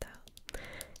goldfish without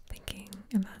thinking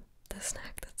about the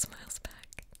snack that smiles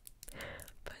back.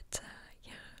 But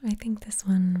yeah, I think this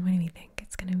one, what do you think?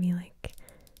 It's gonna be like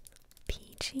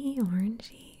peachy,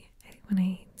 orangey. When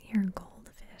I hear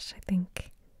goldfish, I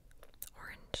think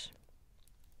orange.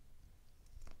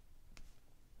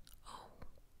 Oh,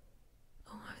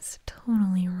 I was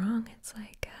totally wrong. It's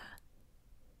like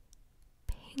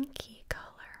a pinky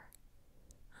color.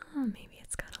 Oh, maybe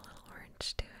it's got a little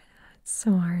orange to it. It's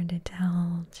so hard to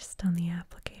tell just on the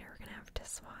applicator. We're gonna have to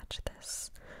swatch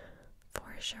this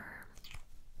for sure.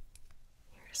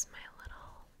 Here's my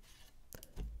little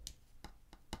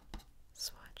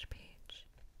swatch page.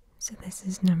 So this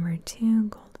is number 2,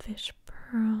 Goldfish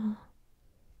Pearl.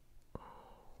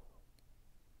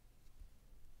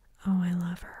 Oh, I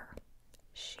love her.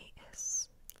 She is.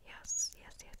 Yes,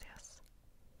 yes, yes, yes.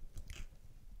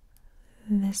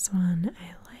 This one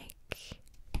I like.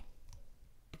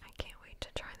 I can't wait to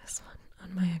try this one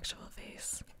on my actual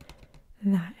face.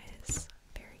 That is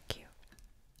very cute.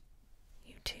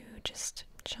 You two just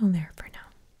chill there for now.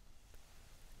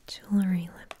 Jewelry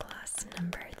lip gloss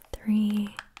number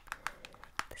 3.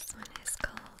 This one is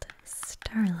called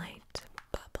Starlight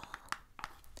Bubble.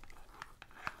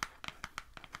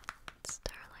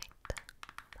 Starlight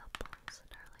Bubble.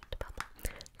 Starlight Bubble.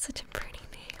 Such a pretty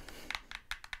name.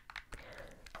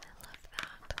 I love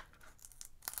that.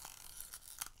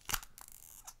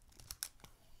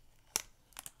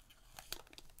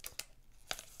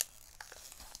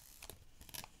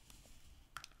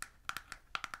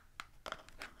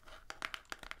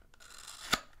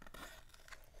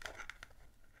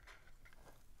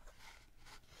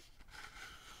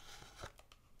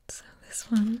 So this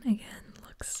one, again,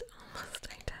 looks almost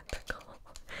identical.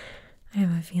 I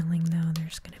have a feeling, though,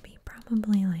 there's going to be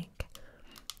probably like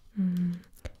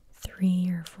 3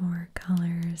 or 4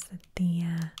 colors that the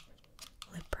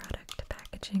lip product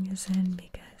packaging is in,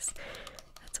 because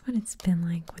that's what it's been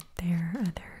like with their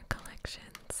other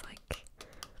collections. Like,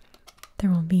 there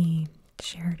will be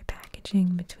shared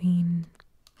packaging between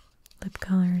lip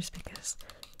colors because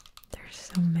there's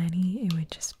so many. It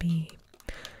would just be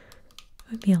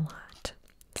a lot.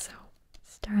 So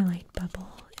Starlight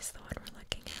Bubble is the one we're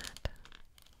looking at.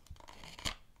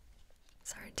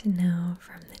 It's hard to know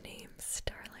from the name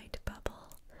Starlight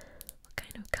Bubble what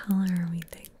kind of color we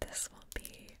think this will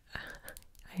be.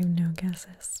 I have no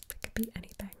guesses. It could be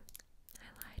anything. I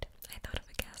lied. I thought of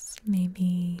a guess.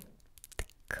 Maybe the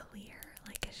clear,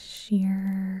 like a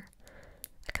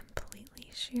completely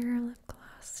sheer lip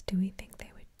gloss. Do we think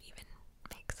they would even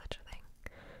make such a thing?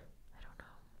 I don't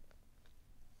know.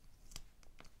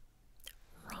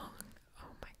 Wrong.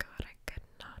 Oh my god, I could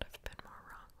not have been more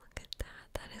wrong. Look at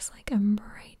that. That is like a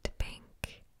bright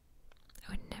pink.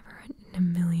 I would never in a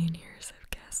million years have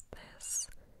guessed this.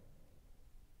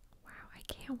 Wow, I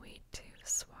can't wait to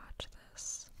swatch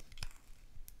this.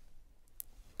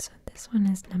 So this one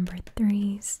is number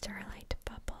 3, Starlight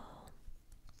Bubble.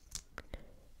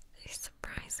 A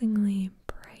surprisingly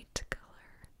bright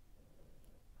color.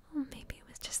 Oh, maybe it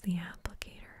was just the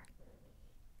applicator.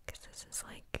 Because this is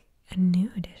like a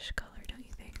nudish color, don't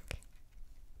you think?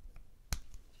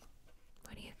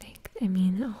 What do you think? I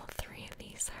mean, all 3 of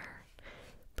these are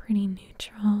pretty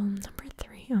neutral. Number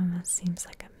 3 almost seems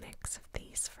like a mix of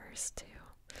these first 2.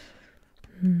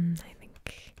 I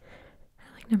think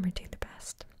I like number 2 the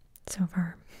best so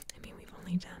far. I mean, we've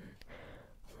only done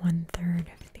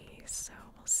 1/3 of these, so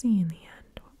we'll see in the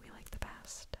end what we like the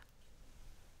best.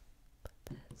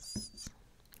 Put this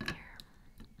here.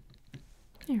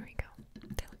 There we go.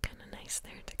 They look kind of nice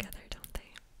there together, don't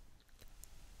they?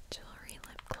 Jewelry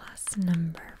lip gloss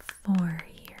number 4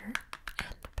 here,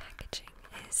 and the packaging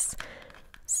is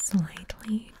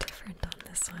slightly different on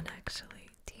this one, actually.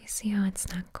 Do you see how it's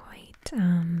not quite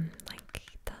like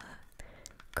the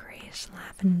grayish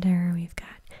lavender? We've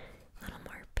got a little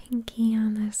more pinky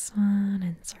on this one,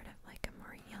 and sort of like a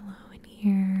more yellow in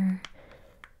here.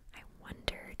 I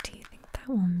wonder, do you think that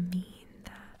will mean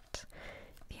that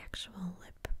the actual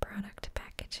lip product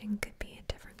packaging could be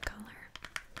a different color?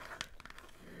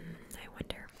 I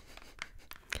wonder.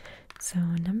 So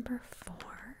number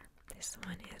 4, this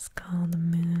one is called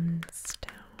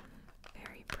Moonstone.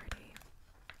 Very pretty.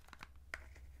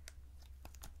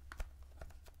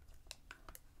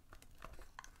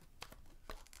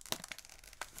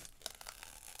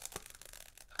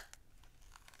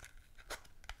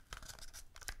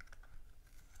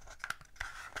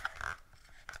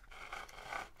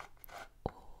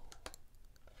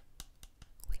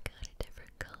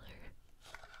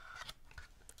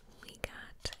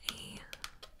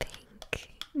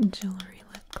 jewelry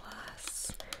lip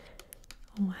gloss.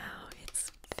 Wow,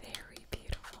 it's very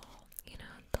beautiful. You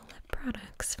know, the lip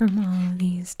products from all of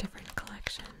these different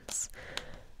collections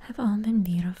have all been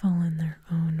beautiful in their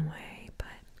own way,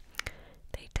 but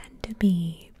they tend to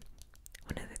be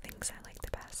one of the things I like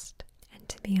the best. And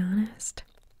to be honest,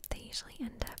 they usually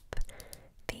end up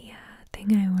the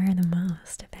thing I wear the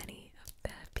most of any of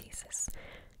the pieces.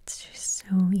 It's just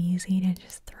so easy to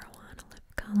just throw on a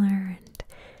lip color and it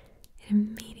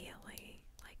immediately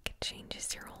like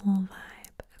changes your whole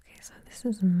vibe. Okay, so this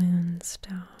is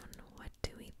Moonstone. What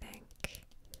do we think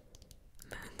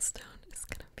Moonstone is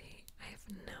gonna be? I have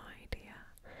no idea.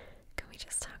 Can we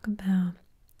just talk about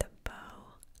the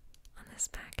bow on this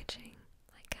packaging?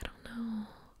 Like, I don't know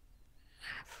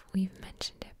if we've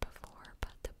mentioned it before,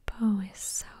 but the bow is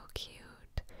so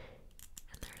cute.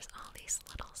 And there's all these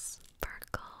little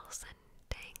sparkles and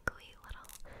dangly little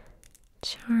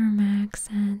charm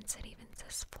accents. It even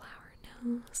says flower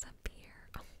nose up here.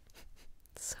 Oh,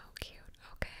 so cute.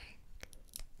 Okay.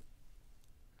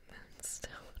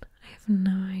 Moonstone. I have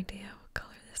no idea what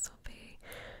color this will be.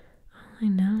 All I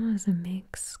know is it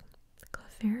makes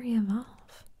Clefairy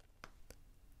evolve.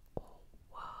 Oh,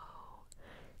 whoa.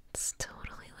 It's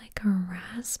totally like a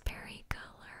raspberry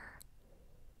color,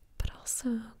 but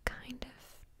also kind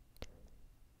of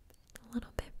a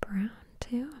little bit brown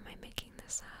too. Am I making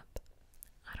this up?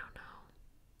 I don't know.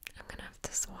 I'm gonna have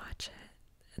to swatch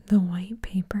it. The white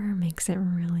paper makes it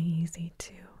really easy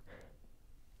to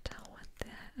tell what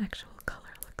the actual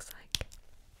color looks like.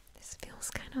 This feels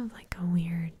kind of like a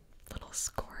weird little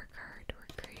scorecard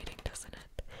we're creating, doesn't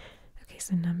it? Okay,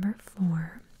 so number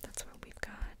 4, that's what we've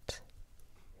got.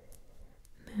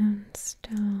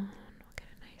 Moonstone. We'll get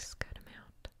a nice good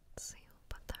amount. Let's see, we'll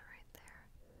put that right there.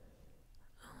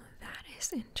 Oh, that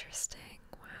is interesting.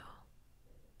 Wow.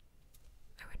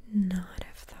 I would not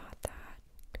have thought that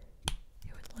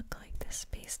it would look like this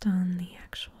based on the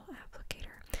actual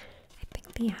applicator. I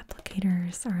think the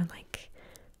applicators are like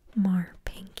more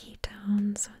pinky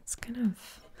tone, so it's kind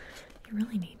of, you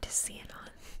really need to see it on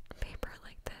paper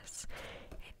like this.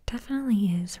 It definitely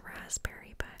is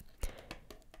raspberry, but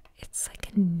it's like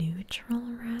a neutral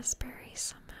raspberry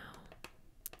somehow.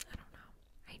 I don't know.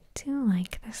 I do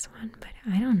like this one, but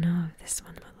I don't know if this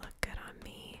one would look good on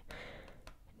me.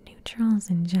 Neutrals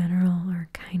in general are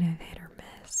kind of hit or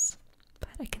miss, but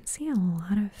I can see a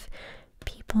lot of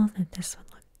people that this would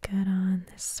look good on.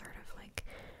 This sort of like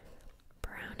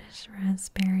brownish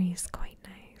raspberry is quite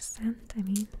nice, and I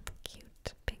mean,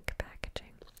 cute pink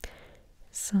packaging.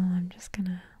 So I'm just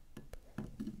gonna,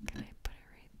 can I put it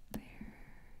right there?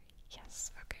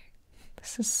 Yes, okay.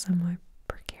 This is somewhat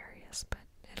precarious, but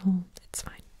it's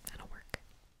fine. It'll work.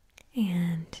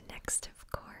 And next, of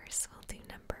course, we'll do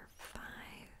number 5,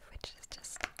 which is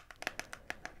just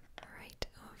right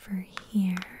over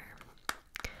here.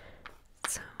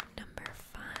 So number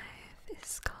 5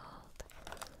 is called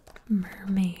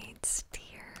Mermaid's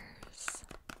Tears.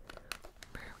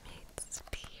 Mermaid's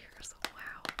Tears.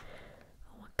 Wow.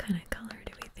 What kind of color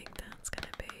do we think that's gonna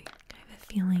be? I have a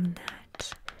feeling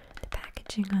that the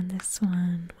packaging on this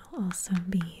one will also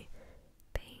be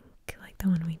pink, like the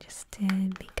one we just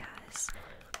did, because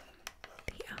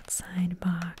the outside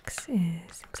box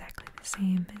is exactly the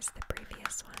same as the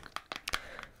previous one.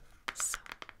 So,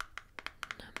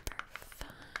 number 5.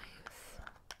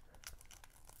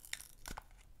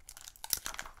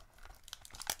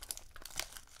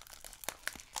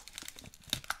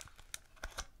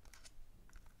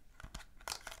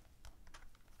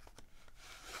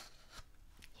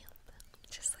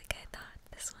 Just like I thought,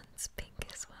 this one's pink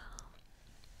as well.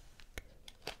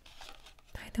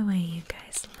 By the way, you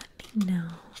guys, let me know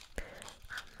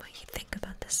what you think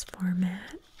about this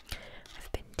format.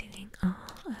 I've been doing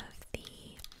all of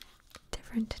the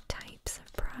different types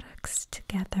of products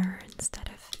together instead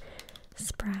of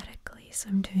sporadically. So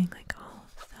I'm doing like all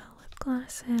of the lip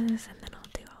glosses, and then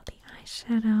I'll do all the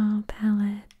eyeshadow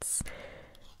palettes.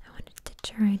 I wanted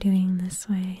to try doing this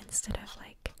way instead of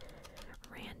like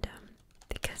random,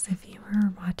 because if you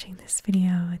were watching this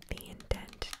video with the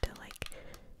intent to like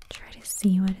try to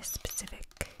see what a specific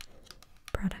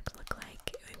product looked like,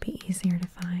 it would be easier to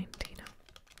find, you know.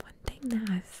 One thing that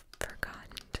I've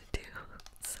forgotten to do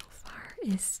so far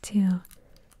is to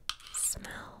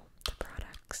smell the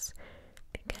products,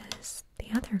 because the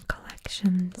other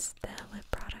collections, the lip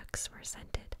products were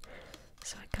scented,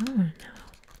 so I kind of want to know.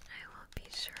 I will be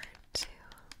sure to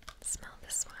smell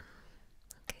this one.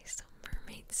 Okay, so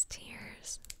Mermaid's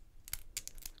Tears.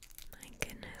 My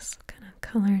goodness, what kind of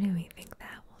color do we think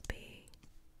that will be?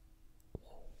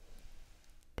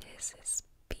 This is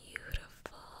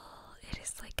beautiful. It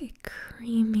is like a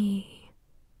creamy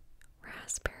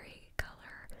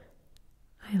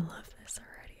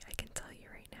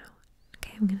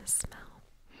I'm gonna smell.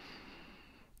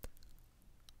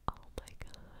 Oh my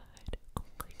god. Oh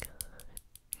my god.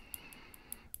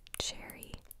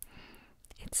 Cherry.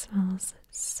 It smells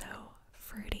so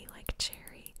fruity, like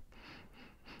cherry.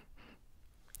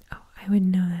 Oh, I would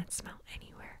know that smell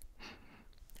anywhere.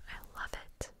 I love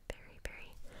it. Very,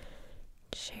 very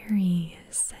cherry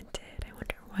scented. I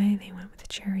wonder why they went with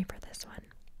cherry for this one.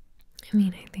 I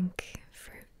mean, I think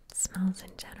fruit smells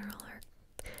in general are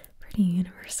pretty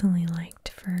universally liked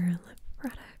for lip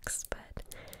products, but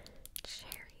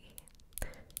cherry,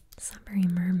 it's not very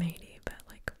mermaidy, but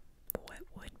like what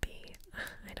would be?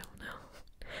 I don't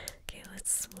know. Okay,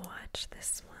 let's watch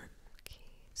this one. Okay,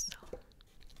 so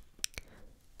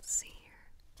let's see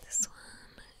here. This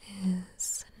one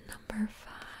is number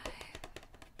 5,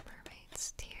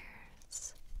 Mermaid's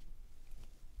Tears.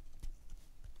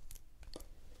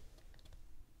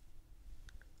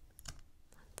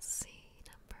 Let's see,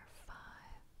 number 5.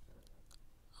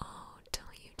 Oh,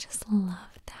 don't you just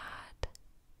love that?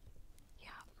 Yeah.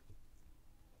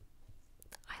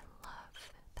 I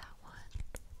love that one.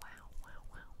 Wow, wow,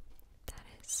 wow. That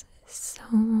is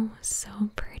so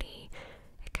pretty.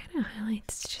 It kind of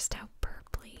highlights just how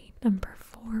purpley number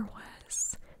 4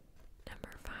 was. Number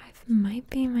 5 might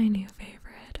be my new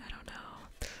favorite. I don't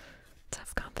know.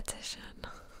 Tough competition.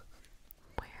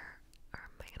 Where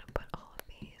am I gonna put all of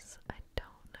these? I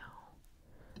don't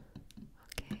know.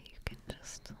 Okay, you can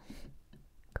just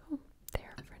go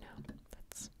there for now.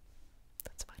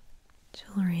 That's fine.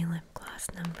 Jewelry lip gloss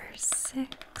number 6.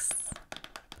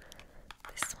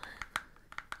 This one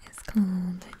is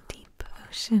called Deep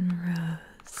Ocean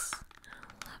Rose.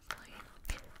 Oh, lovely.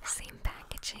 Same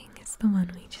packaging as the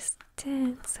one we just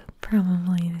did, so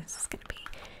probably this is going to be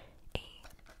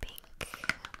a pink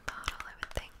bottle, I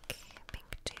would think.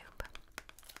 Pink tube.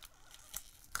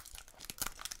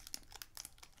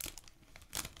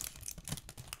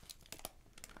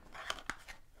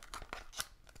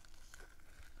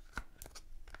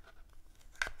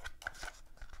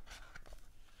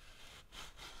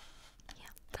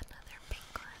 Yep, another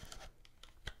pink one.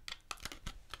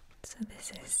 So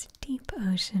this is Deep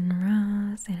Ocean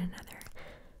Rose and another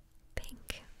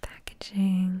pink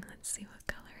packaging. Let's see what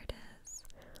color it is.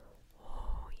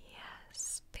 Oh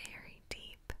yes, very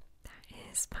deep. That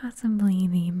is possibly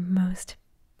the most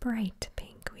bright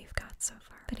pink we've got so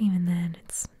far. But even then,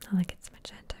 it's not like it's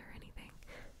magenta or anything.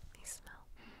 Let me smell.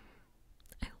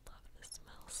 I love the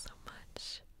smell so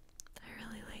much. I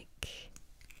really like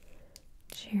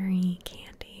cherry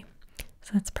candy,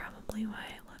 so that's probably why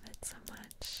I love it so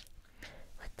much.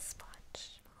 Let's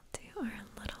swatch. We'll do our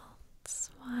little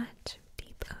swatch of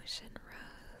Deep Ocean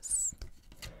Rose.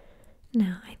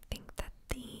 Now, I think that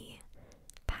the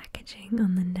packaging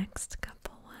on the next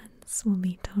couple ones will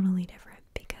be totally different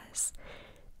because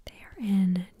they are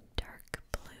in dark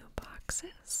blue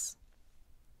boxes.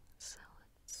 So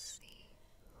let's see.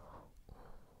 Ooh,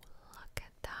 look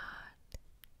at that.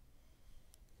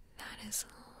 That is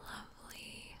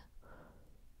lovely.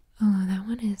 Oh, that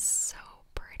one is so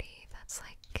pretty. That's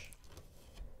like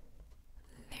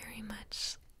very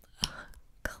much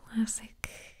classic,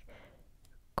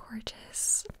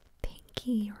 gorgeous,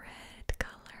 pinky red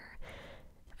color.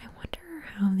 I wonder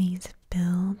how these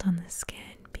build on the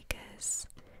skin because,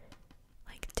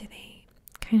 like, do they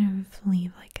kind of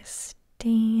leave like a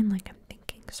stain? Like, I'm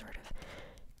thinking sort of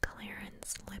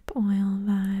Clarins lip oil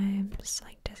vibes.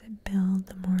 Like, does it build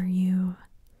the more you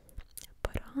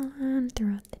put on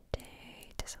throughout the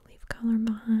day? Does it leave color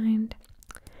behind?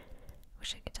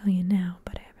 Wish I could tell you now,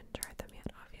 but I haven't tried them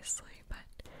yet, obviously.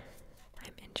 But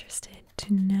I'm interested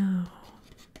to know.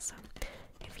 So,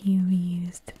 if you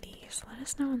used these, let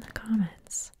us know in the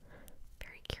comments.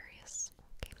 Very curious.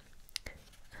 Okay.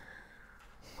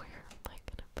 Where am I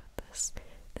gonna put this?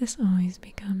 This always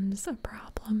becomes a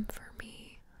problem for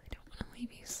me. I don't want to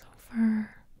leave you so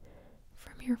far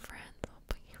from your friends. I'll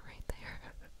put you right there.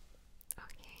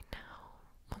 Okay, now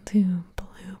we'll do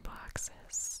blue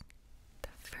boxes. The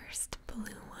first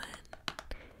blue one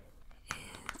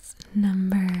is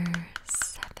number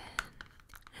 7,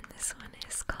 and this one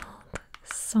is called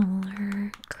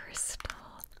Solar Crystal.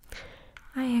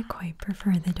 I quite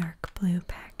prefer the dark blue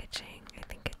packaging. I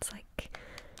think it's like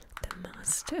the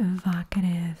most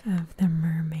evocative of the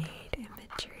mermaid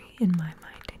imagery in my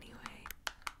mind anyway.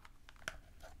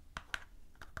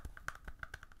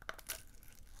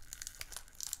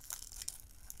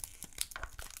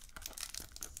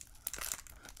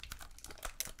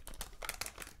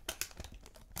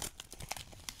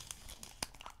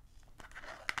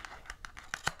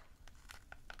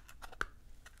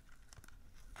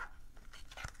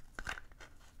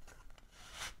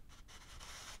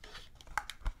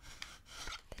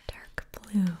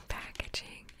 blue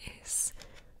packaging is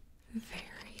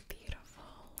very beautiful.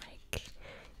 Like,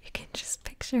 you can just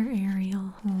picture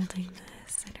Ariel holding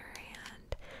this in her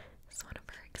hand as one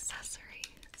of her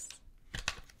accessories.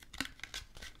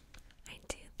 I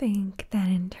do think that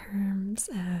in terms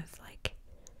of like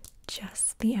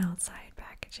just the outside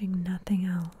packaging, nothing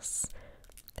else,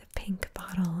 the pink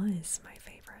bottle is my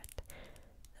favorite.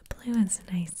 The blue is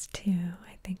nice too.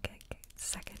 I think it's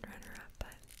second runner up,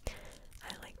 but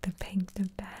I like the pink the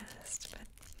best.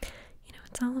 But you know,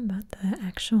 it's all about the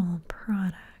actual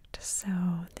product. So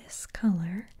this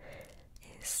color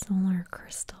is Solar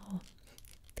Crystal.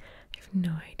 I have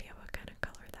no idea what kind of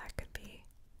color that could be.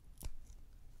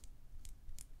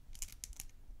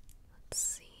 Let's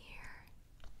see here.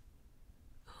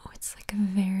 Oh, it's like a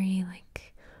very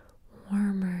like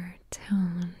warmer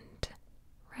toned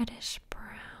reddish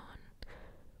brown.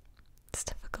 It's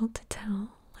difficult to tell,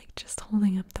 like just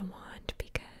holding up the wand,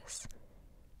 because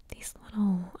these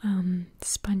little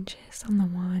sponges on the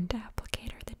wand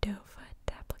applicator, the doe foot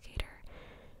applicator,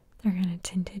 they're kind of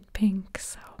tinted pink,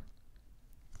 so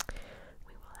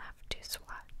we will have to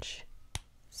swatch.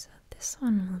 So this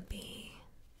one will be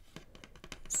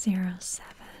 07.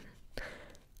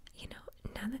 You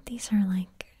know, now that these are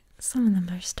like, some of them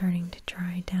are starting to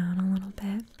dry down a little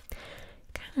bit,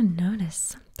 kind of notice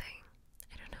something.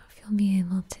 I don't know if you'll be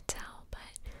able to tell,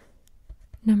 but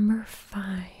number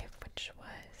 5, which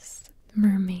was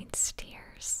Mermaid's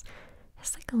Tears,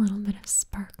 has like a little bit of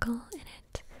sparkle in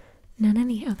it. None of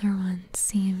the other ones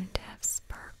seem to have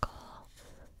sparkle.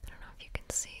 I don't know if you can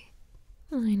see.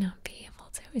 I might not be able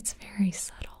to. It's very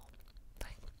subtle. But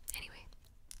anyway.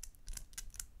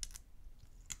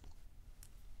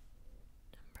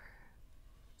 Number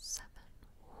 7.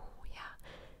 Oh, yeah.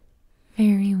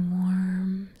 Very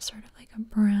warm, sort of like a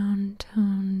brown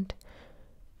toned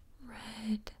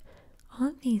red. All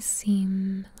of these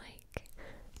seem like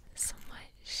somewhat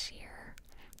sheer,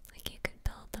 like you could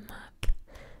build them up,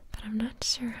 but I'm not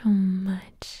sure how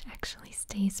much actually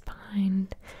stays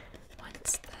behind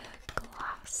once the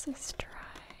gloss is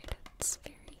dried. It's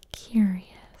very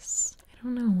curious. I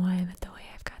don't know why, but the way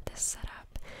I've got this set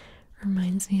up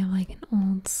reminds me of like an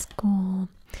old school,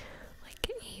 like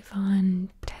Avon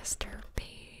tester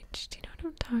page. Do you know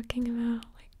what I'm talking about?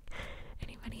 Like,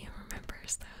 anybody who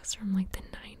remembers those from like the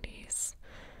 90s,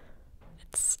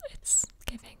 it's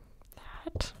giving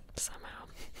that somehow.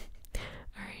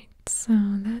 Alright, so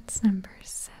that's number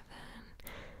 7.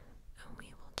 We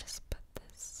will just put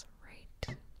this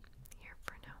right here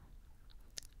for now.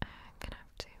 I'm gonna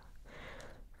have to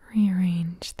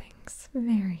rearrange things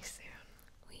very soon.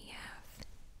 We have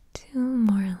 2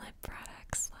 more lip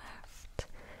products left.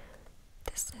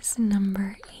 This is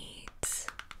number 8.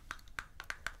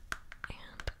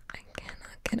 And I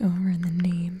cannot get over the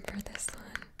name for this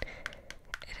one.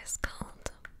 It is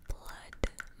called Blood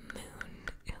Moon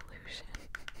Illusion.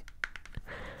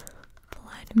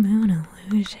 Blood Moon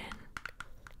Illusion.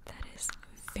 That is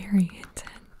very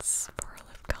intense for a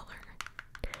lip color.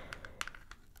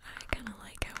 I kind of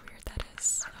like how weird that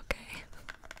is. Okay.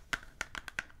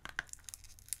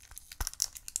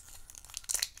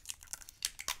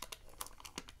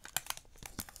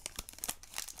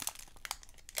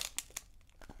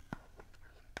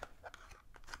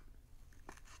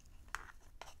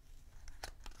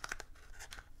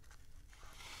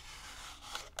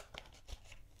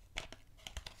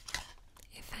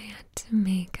 If I had to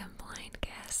make a blind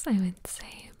guess, I would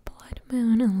say Blood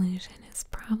Moon Illusion is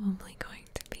probably going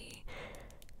to be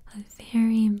a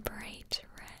very bright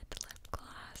red lip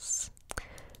gloss.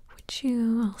 Would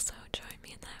you also join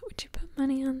me in that? Would you put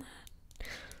money on that?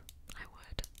 I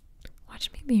would.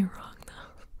 Watch me be wrong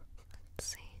though. Let's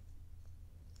see.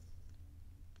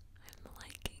 I'm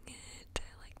liking it.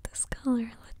 I like this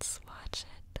color. Let's swatch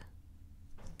it.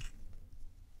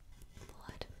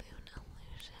 Blood Moon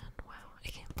Illusion. Wow, I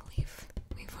can't believe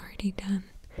we've already done.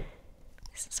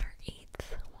 This is our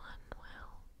 8th one.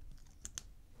 Wow.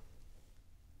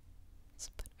 Let's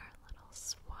put our little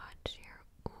swatch here.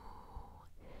 Ooh.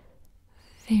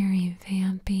 Very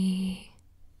vampy.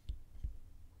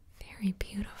 Very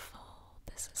beautiful.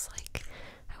 This is like,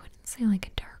 I wouldn't say like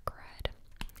a dark red.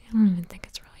 I don't even think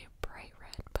it's really a bright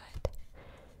red, but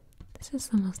this is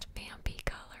the most vampy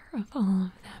color of all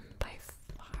of them by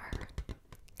far. I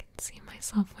can see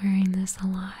myself wearing this a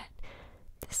lot.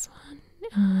 This one,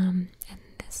 and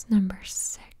this number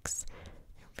 6,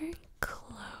 they're very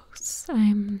close.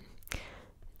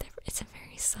 It's a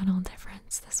very subtle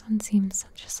difference. This one seems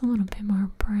just a little bit more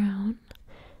brown,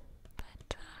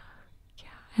 but yeah,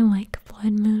 I like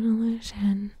Blood Moon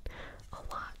Illusion a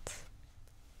lot.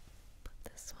 Put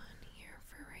this one here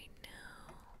for right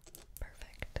now. Perfect.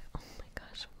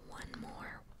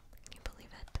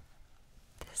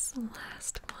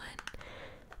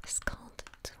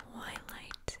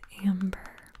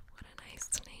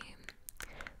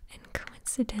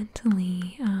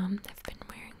 coincidentally, I've been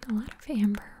wearing a lot of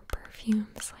amber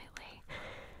perfumes lately,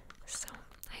 so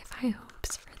I have high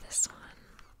hopes for this one.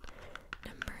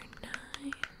 Number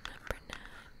 9.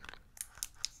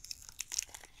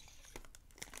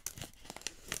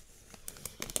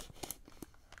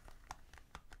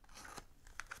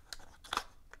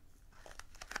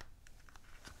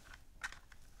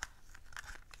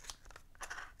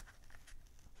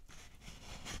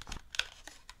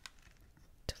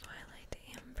 Twilight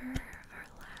Amber, our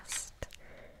last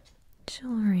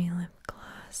jewelry lip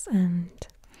gloss, and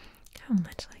how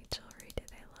much like jewelry do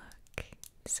they look?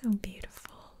 So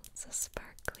beautiful, so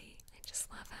sparkly. I just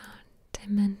love how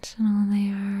dimensional they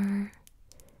are.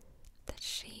 The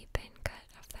shape and cut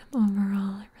of them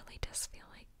overall, it really does feel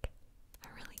like a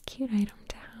really cute item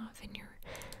to have in your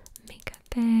makeup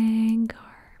bag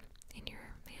or in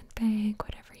your handbag,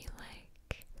 whatever you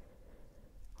like.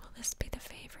 Will this be the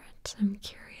favorite? I'm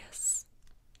curious.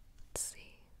 Let's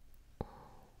see.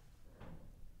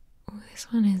 Ooh,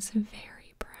 this one is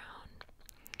very brown.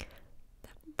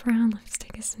 The brown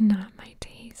lipstick is not my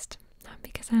taste. Not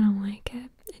because I don't like it.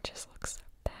 It just looks so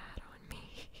bad on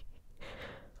me.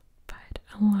 But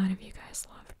a lot of you guys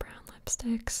love brown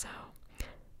lipstick, so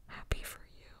happy for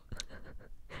you.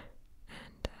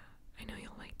 And I know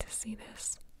you'll like to see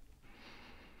this.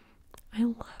 I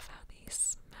love how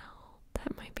these smell.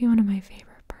 That might be one of my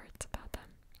favorite parts about them.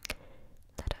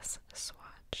 Let us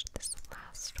swatch this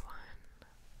last one.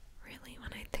 Really,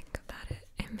 when I think about it,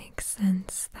 it makes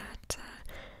sense that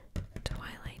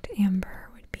Twilight Amber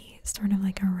would be sort of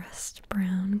like a rust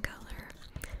brown color.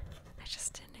 I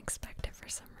just didn't expect it for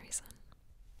some reason.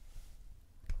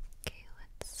 Okay,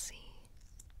 let's see.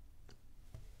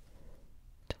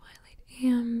 Twilight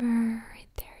Amber, right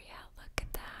there, yeah, look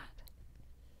at that.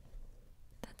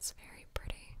 That's very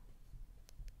pretty.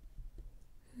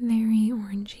 Very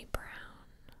orangey brown.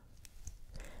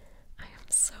 I am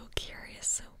so curious,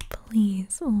 so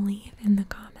please leave in the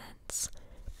comments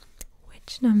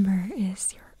which number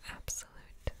is your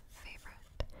absolute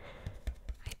favorite.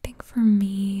 I think for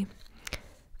me,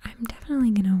 I'm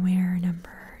definitely gonna wear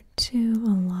number 2 a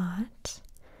lot,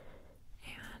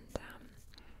 and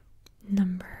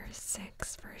number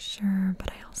 6 for sure,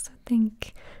 but I also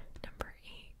think number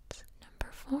 8,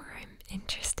 number 4 I'm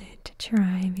interested to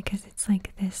try because it's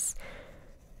like this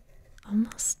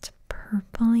almost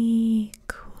purpley,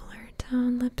 cooler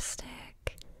tone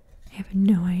lipstick. I have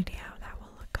no idea how that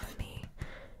will look on me,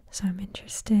 so I'm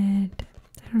interested.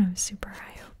 I don't have super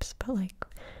high hopes, but like,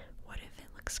 what if it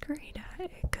looks great?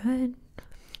 It could.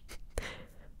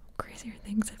 Crazier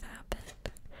things have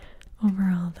happened.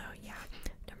 Overall, though, yeah.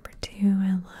 Number 2,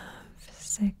 I love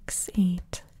 6,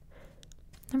 8.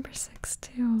 Number 6,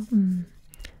 too.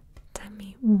 Tell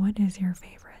me, what is your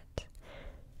favorite?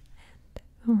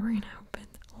 And we're gonna open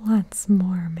lots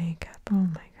more makeup. Oh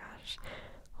my gosh,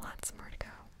 lots more to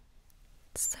go.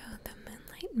 So the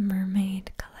Moonlight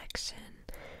Mermaid collection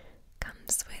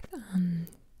comes with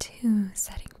 2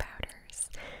 setting powders.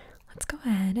 Let's go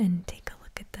ahead and take a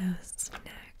look at those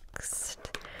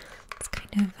next. It's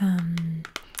kind of a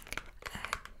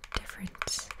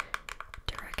different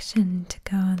direction to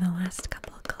go. The last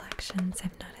couple of collections,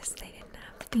 I've noticed they didn't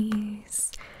have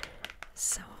these.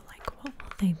 So, like, what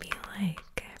will they be like?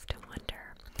 I have to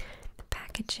wonder. The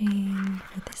packaging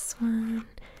for this one,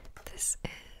 this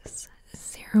is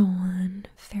 01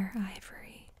 Fair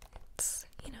Ivory. It's,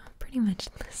 pretty much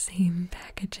the same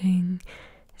packaging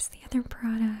as the other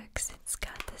products. It's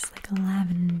got this like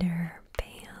lavender,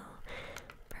 pale,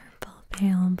 purple,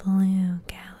 pale blue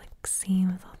galaxy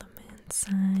with all the moon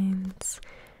signs.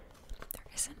 There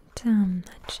isn't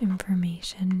much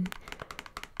information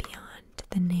beyond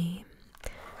the name,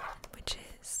 which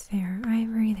is Fair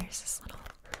Ivory. There's this little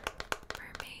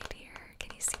mermaid here.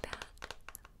 Can you see that?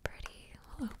 Pretty.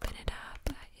 We'll open it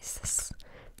up.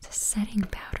 It's a setting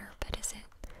powder, but is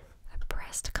it a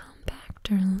pressed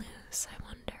compact or loose? I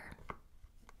wonder.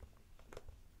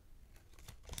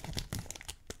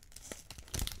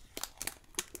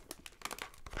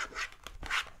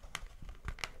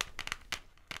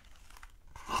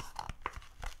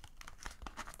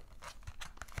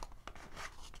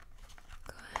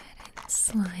 Go ahead and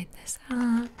slide this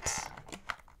out.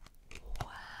 Wow.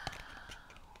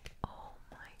 Oh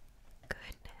my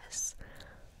goodness.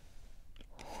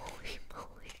 Holy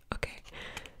moly. Okay.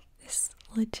 This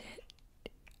legit,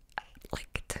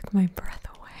 like, took my breath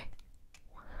away.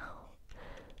 Wow.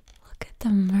 Look at the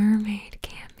mermaid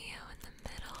cameo in the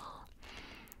middle.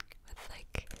 With,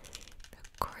 like,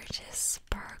 the gorgeous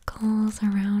sparkles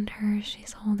around her.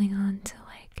 She's holding on to,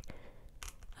 like,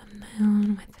 a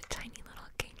moon with a tiny little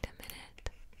kingdom in it.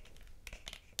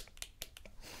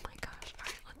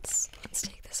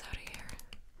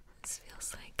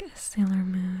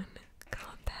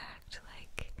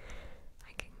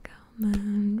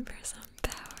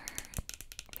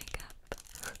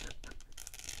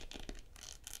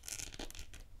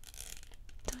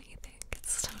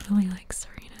 really like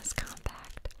Serena's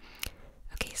compact.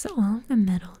 Okay, so all of the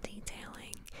metal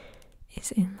detailing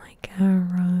is in like a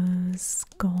rose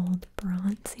gold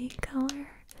bronzy color.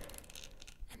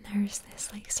 And there's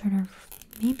this like sort of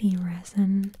maybe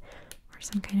resin or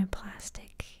some kind of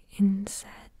plastic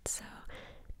inset. So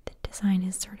the design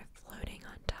is sort of floating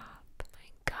on top. My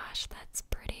gosh, that's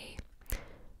pretty.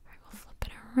 Alright, we'll flip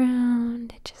it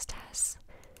around. It just has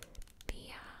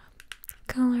the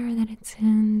color that it's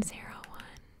in, 01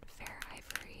 Fair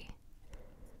Ivory.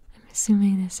 I'm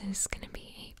assuming this is going to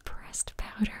be a pressed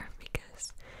powder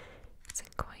because it's in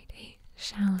quite a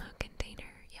shallow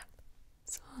container. Yep.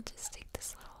 So I'll just take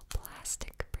this little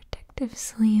plastic protective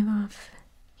sleeve off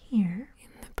here. In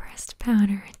the pressed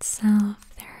powder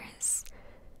itself, there is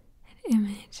an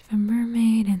image of a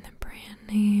mermaid and the brand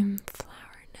name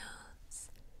Flower Nose.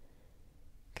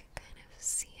 You can kind of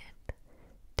see it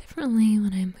differently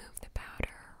when I move the powder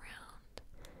around.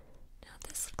 Now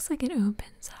this looks like it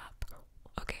opens up.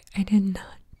 Okay, I did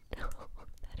not know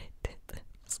that it did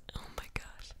this. Oh my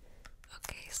gosh.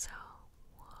 Okay, so,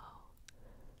 whoa.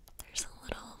 There's a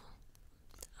little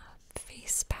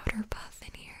face powder puff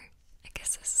in here. I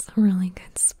guess this is a really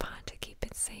good spot to keep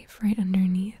it safe right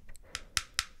underneath.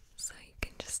 So you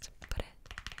can just put it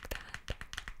like that.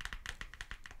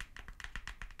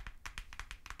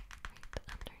 Right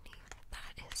underneath.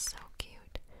 That is so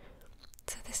cute.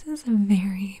 So this is a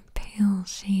very pale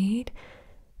shade.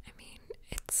 I mean,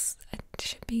 it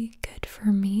should be good for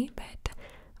me, but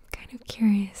I'm kind of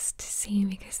curious to see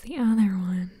because the other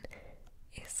one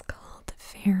is called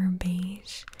Fair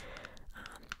Beige.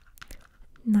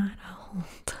 Not a whole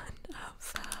ton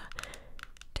of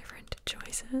different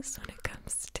choices when it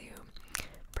comes to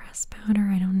pressed powder.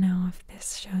 I don't know if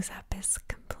this shows up as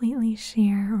completely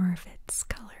sheer or if it's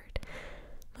colored.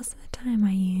 Most of the time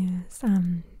I use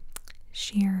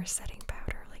sheer setting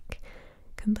powder, like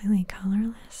completely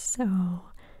colorless, so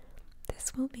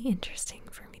this will be interesting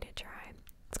for me to try.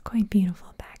 It's quite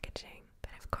beautiful packaging,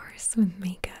 but of course with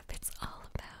makeup it's all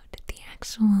about the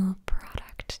actual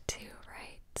product too,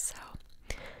 right? So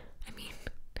I mean,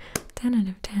 10 out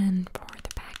of 10 for the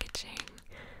packaging.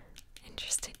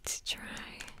 Interested to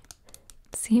try,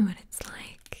 see what it's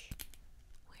like.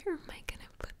 Where am I gonna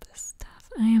put this stuff?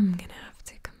 I am gonna have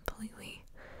to completely,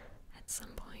 at some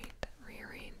point,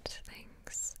 rearrange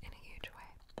things in a huge way.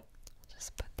 We'll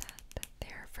just put that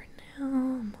there for now,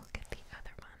 and we'll get the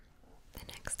other one. The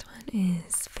next one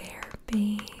is Fair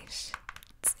Beige.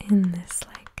 It's in this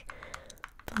like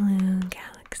blue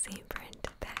galaxy print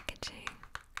packaging.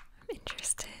 I'm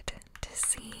interested to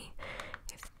see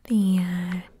if the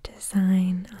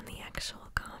design on the actual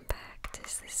compact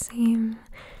is the same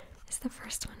as the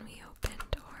first one we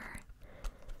opened, or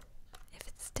if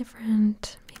it's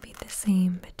different, maybe the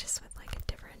same, but just with like a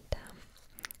different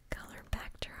color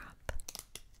backdrop.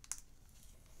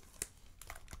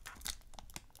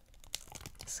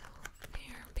 So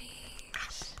Fair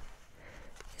Beige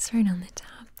is right on the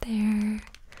top there.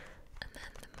 And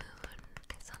then the moon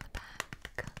is on the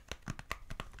back.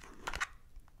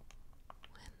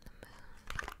 When the moon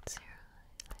gets here,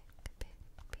 like a big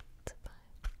pizza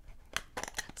pie.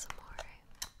 That's amore.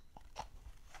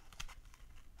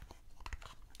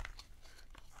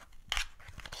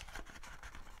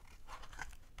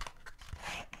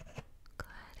 Go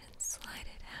ahead and slide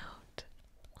it out.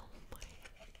 Oh my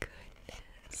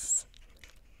goodness.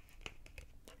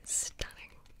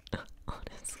 Stunning.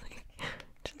 Honestly,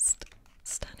 just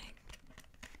stunning.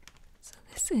 So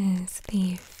this is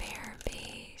the Fair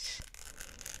Beige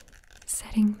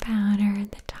setting powder.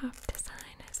 The top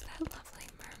design is that lovely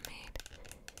mermaid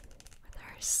with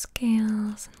her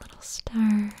scales and little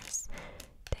stars,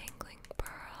 dangling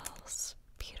pearls,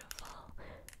 beautiful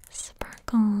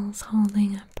sparkles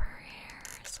holding up her hair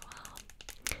as well.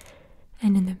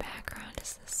 And in the background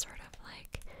is this sort of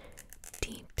like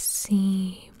deep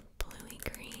sea bluey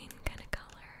green kind of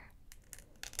color.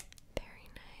 Very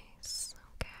nice.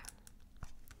 Okay.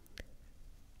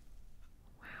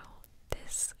 Wow,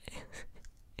 this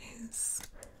is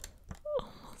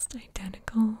almost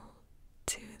identical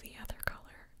to the other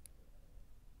color.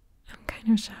 I'm kind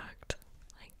of shocked.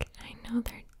 Like, I know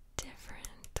they're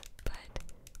different, but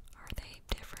are they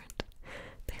different?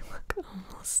 They look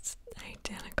almost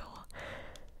identical.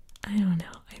 I don't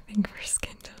know. I think for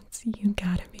skin tones, you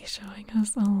gotta be showing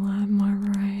us a lot more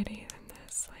variety than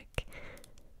this. Like,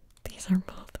 these are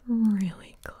both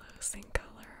really close in color.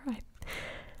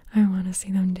 I want to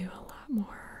see them do a lot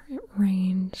more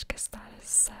range because that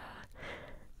is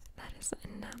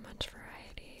not much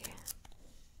variety.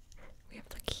 We have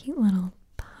the cute little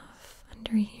puff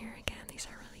under here again. These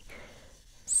are really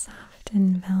soft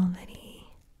and velvety.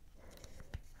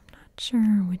 I'm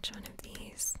sure which one of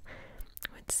these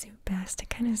would suit best. It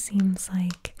kind of seems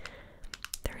like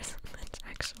there isn't much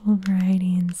actual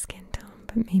variety in skin tone,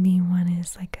 but maybe one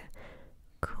is like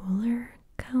a cooler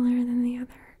color than the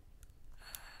other.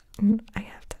 I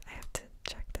have to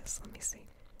check this. Let me see.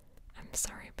 I'm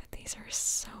sorry, but these are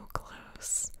so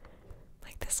close.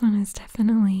 Like this one is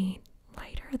definitely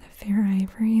lighter, the fair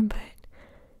ivory, but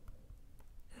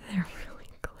they're really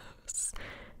close.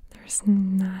 There's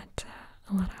not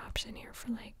a lot of option here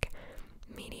for like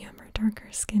medium or darker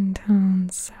skin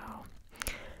tones, so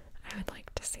I would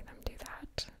like to see them do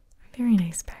that. Very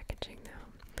nice packaging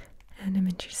though, and I'm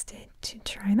interested to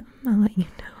try them. I'll let you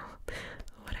know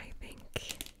what I think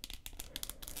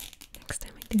next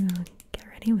time I do Get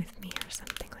Ready With Me or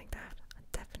something like that. I'll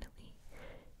definitely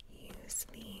use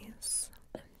these.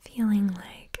 I'm feeling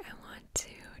like I want to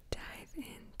dive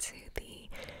into the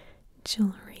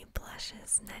jewelry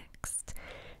blushes next,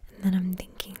 and then I'm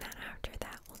thinking that after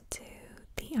that we'll do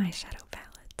the eyeshadow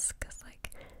palettes, because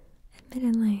like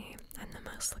admittedly I'm the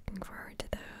most looking forward to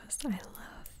those.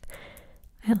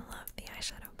 I love the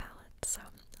eyeshadow palettes, so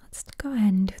let's go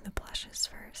ahead and do the blushes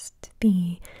first.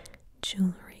 The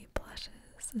jewelry blushes,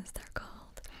 as they're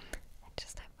called. I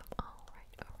just have them all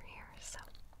right over here, so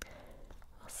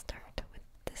we'll start with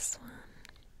this one.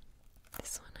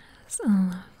 This one has a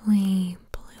lovely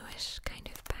bluish kind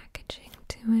of packaging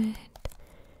to it.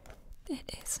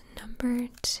 It is number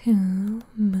 2,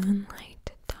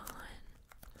 Moonlight Dawn.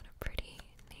 What a pretty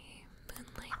name,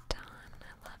 Moonlight Dawn.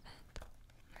 I love it.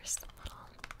 Where's the little,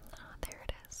 oh, there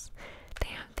it is. They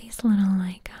have these little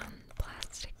like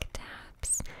plastic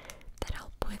tabs that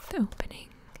help with opening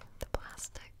the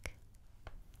plastic,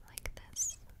 like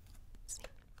this. See?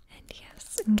 And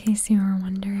yes, in case you were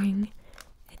wondering,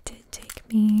 it did take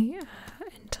me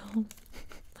until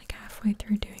like halfway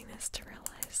through doing this to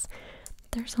realize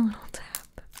there's a little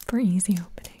tab for easy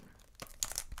opening.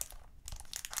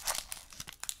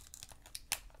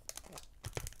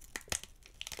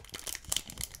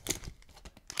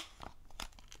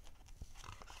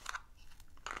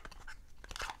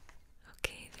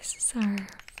 Okay, this is our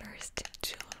first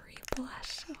jewelry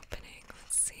blush opening.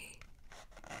 Let's see.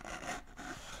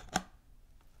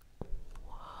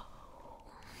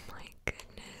 Whoa, my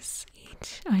goodness.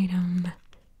 Each item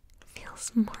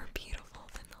feels more beautiful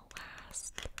than the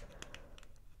last.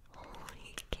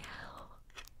 Holy cow.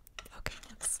 Okay,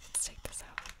 let's take this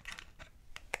out.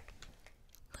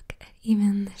 Look at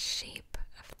even the shape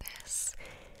of this.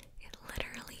 It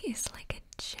literally is like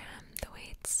a gem, the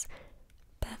way it's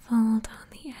beveled on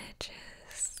the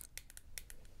edges.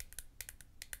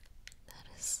 That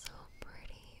is so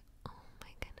pretty. Oh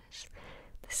my goodness.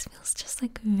 This feels just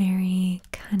like a very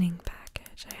cunning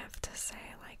package, I have to say.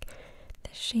 Like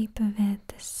the shape of it,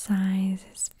 the size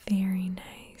is very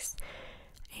nice.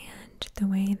 And the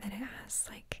way that it has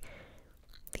like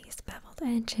these beveled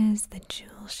edges, the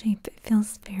jewel shape, it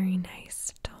feels very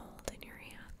nice to hold in your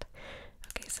hand.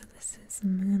 Okay, so this is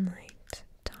Moonlight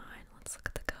Dawn. Let's look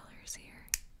at the colors here.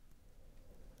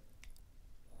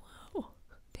 Whoa,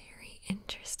 very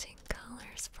interesting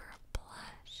colors for a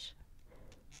blush.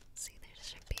 See, there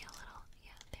should be a little,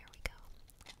 yeah, there we go.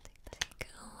 Take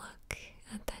a look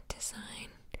at that design.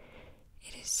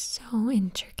 It is so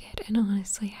intricate, and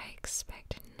honestly, I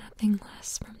expect nothing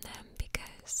less from them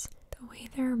because the way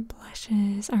their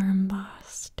blushes are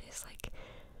embossed is like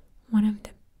one of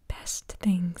the best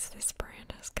things this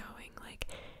brand has going. Like,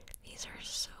 these are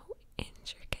so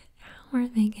intricate. How are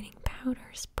they getting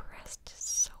powders pressed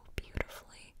so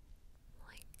beautifully?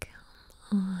 Like,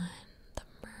 come on. The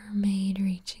mermaid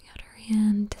reaching out her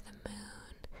hand to the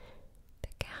moon, the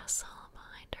castle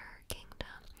behind her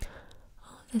kingdom,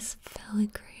 all of this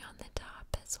filigree on the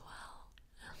top as well.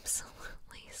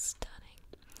 Absolutely stunning.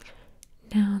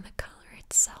 Now the color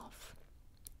itself,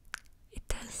 it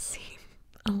does seem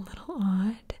a little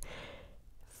odd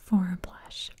for a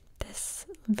blush. This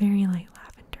very light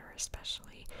lavender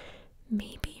especially.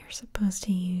 Maybe you're supposed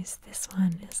to use this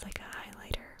one as like a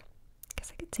highlighter,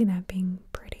 because I could see that being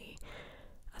pretty.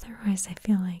 Otherwise I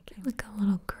feel like it look a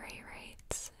little gray,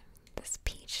 right? This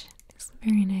peach is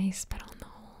very nice, but on the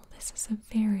whole this is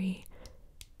a very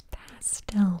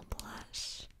pastel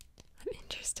blush. I'm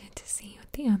interested to see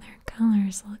what the other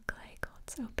colors look like.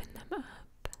 Let's open them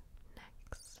up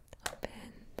next. Open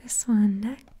this one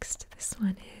next. This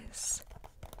one is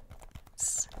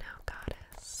Snow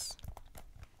Goddess.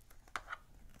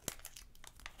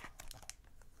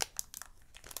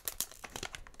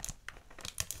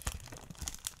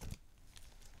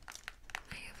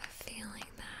 I have a feeling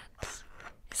that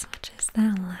as much as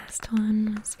that last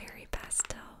one was very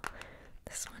pastel,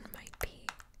 this one might be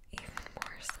even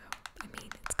more so. I mean,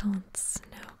 it's called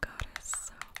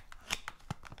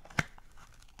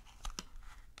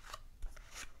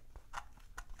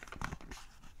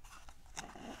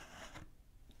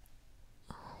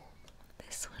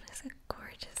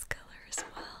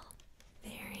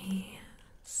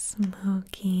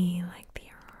smoky, like the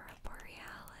aurora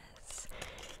borealis.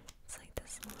 It's like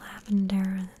this lavender,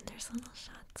 and then there's little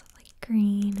shots of like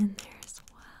green in there as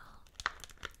well.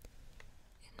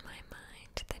 In my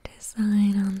mind, the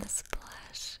design on this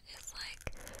blush is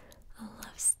like a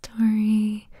love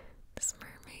story. This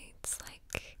mermaid's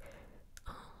like,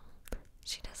 oh,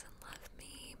 she doesn't love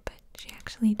me, but she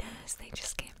actually does. They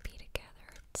just can't be together.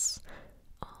 It's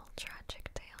all tragic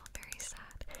tale, very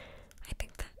sad. I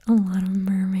think that a lot of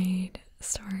mermaid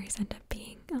stories end up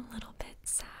being a little bit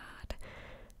sad.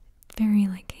 Very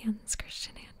like Hans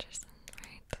Christian Andersen,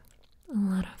 right? A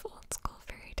lot of old school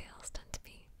fairy tales tend to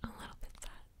be a little bit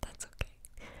sad. That's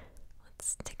okay.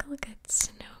 Let's take a look at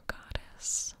Snow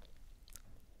Goddess.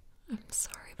 I'm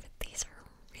sorry, but these are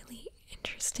really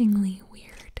interestingly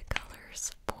weird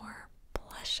colors for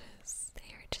blushes.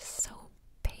 They are just so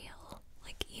pale.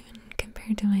 Like, even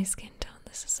compared to my skin tone,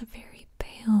 this is a very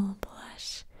pale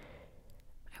blush.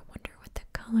 I wonder what the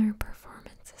color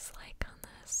performance is like on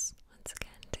this. Once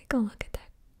again, take a look at that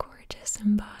gorgeous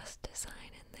embossed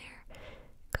design in there.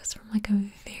 It goes from like a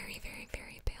very, very,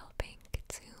 very pale pink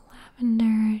to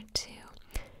lavender to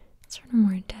sort of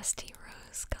more dusty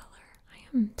rose color.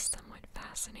 I am somewhat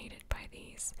fascinated by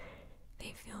these.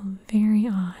 They feel very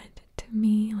odd to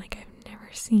me. Like, I've never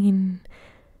seen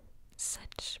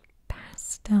such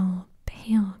pastel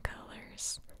pale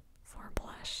colors for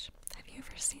blush. Have you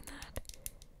ever seen that?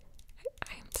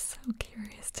 I am so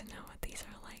curious to know what these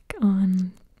are like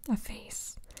on a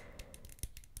face.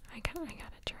 I gotta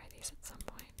try these at some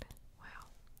point. Wow.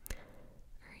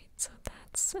 Alright, so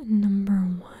that's number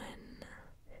 1.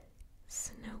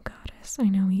 Snow Goddess. I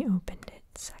know we opened it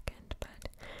second, but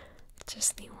it's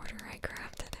just the order I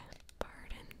grabbed it.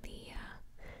 Pardon the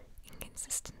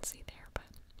inconsistency there, but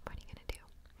what are you gonna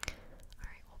do?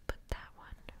 Alright, we'll put that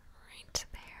one right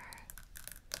there.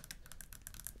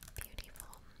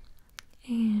 Beautiful.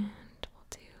 And we'll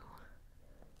do,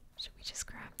 should we just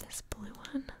grab this blue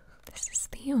one? This is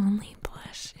the only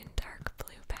blush in dark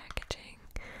blue packaging.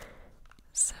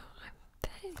 So I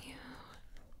bet you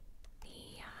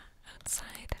the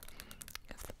outside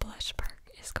of the blush part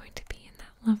is going to be in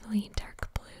that lovely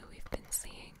dark blue we've been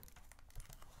seeing.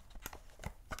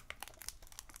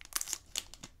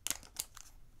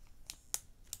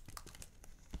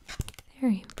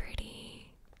 Very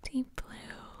pretty, deep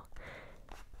blue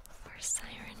for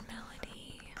Siren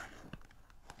Melody.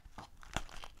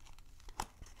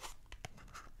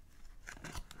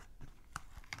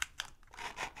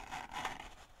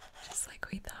 Just like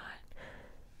we thought,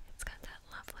 it's got that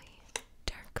lovely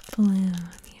dark blue on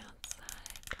the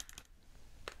outside.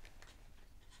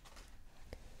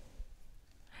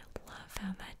 I love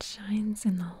how that shines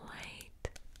in the light.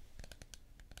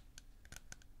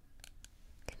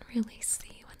 You can really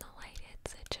see when the light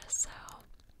hits it, just so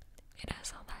it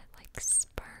has all that like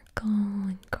sparkle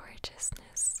and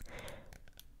gorgeousness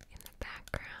in the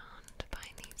background by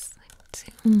these like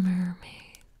 2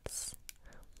 mermaids.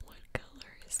 What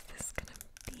color is this gonna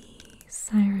be?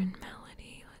 Siren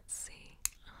Melody, let's see.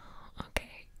 Oh,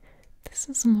 okay. This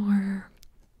is more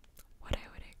what I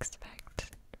would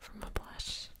expect from a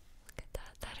blush. Look at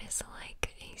that. That is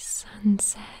like a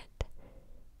sunset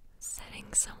setting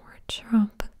somewhere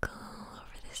tropical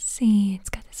over the sea. It's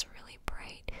got this really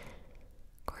bright,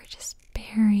 gorgeous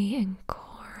berry and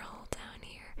coral down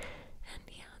here. And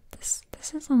yeah, this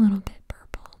is a little bit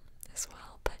purple as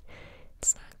well, but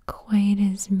it's not quite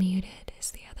as muted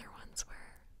as the other ones were.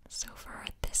 So far,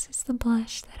 this is the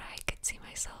blush that I could see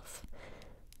myself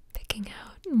picking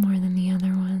out more than the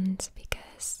other ones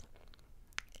because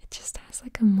it just has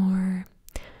like a more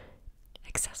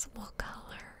accessible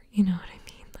color. You know what I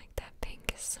mean? Like, that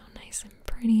pink is so nice and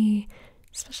pretty,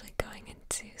 especially going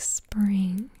into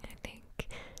spring. I think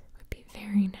would be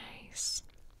very nice.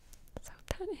 So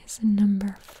that is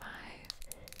number 5,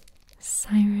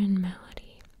 Siren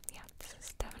Melody. Yeah, this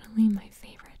is definitely my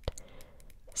favorite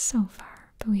so far,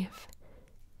 but we have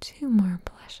 2 more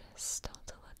blushes still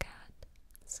to look at,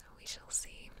 so we shall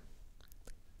see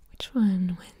which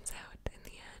one wins out in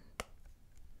the end.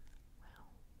 Well,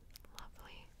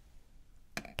 lovely.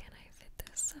 Can I fit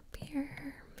this up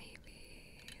here?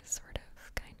 Maybe, sort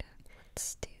of, kind of.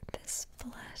 Let's do this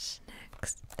blush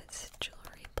next, this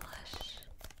jewelry blush.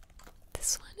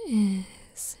 This one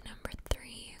is number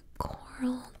 3,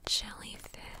 Coral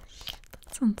Jellyfish.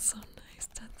 That sounds so nice,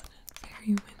 doesn't it?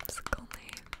 Very whimsical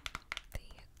name.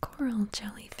 The Coral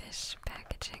Jellyfish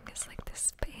packaging is like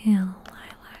this pale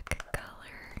lilac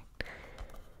color.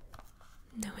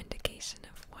 No indication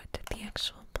of what the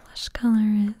actual blush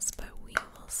color is, but we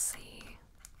will see.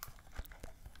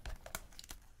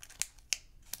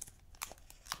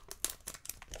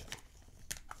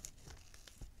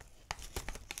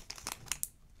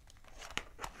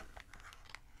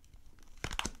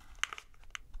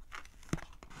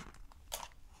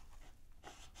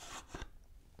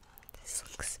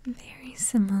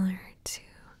 similar to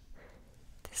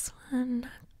this one.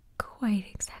 Not quite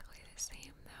exactly the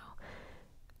same though.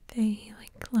 The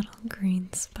like little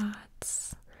green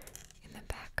spots in the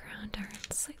background are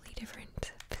in slightly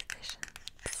different positions.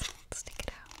 Let's take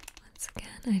it out. Once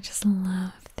again, I just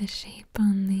love the shape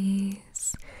on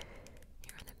these.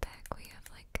 Here in the back we have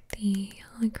like the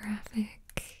holographic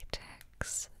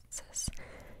text that says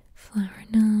Flower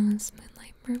Nose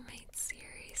Moonlight Mermaid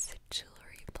Series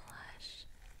Jewelry Blush.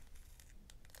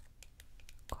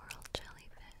 Coral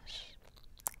Jellyfish.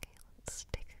 Okay, let's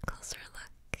take a closer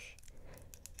look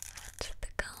at the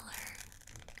color.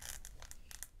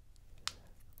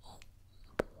 Oh,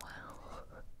 wow.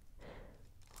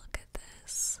 Look at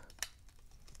this.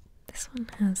 This one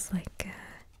has like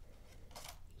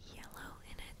a yellow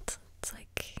in it. It's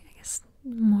like, I guess,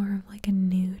 more of like a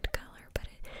nude color, but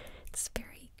it's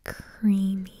very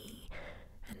creamy,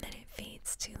 and then it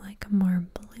fades to like a more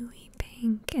bluey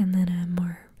pink, and then a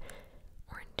more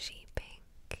orangey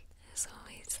pink. As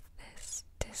always, this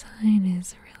design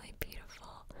is really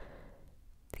beautiful.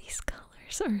 These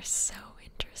colors are so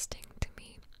interesting to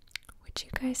me. Would you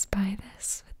guys buy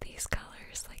this with these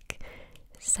colors, like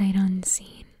sight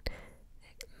unseen?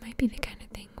 It might be the kind of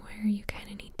thing where you kind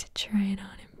of need to try it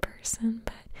on in person,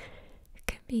 but it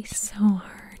can be so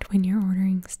hard when you're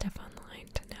ordering stuff online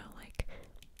to know like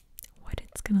what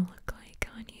it's gonna look like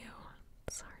on you.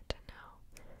 It's hard to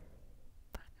know,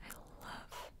 but I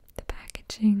love the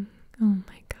packaging. Oh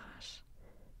my gosh,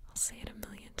 I'll say it a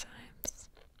million times.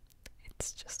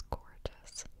 It's just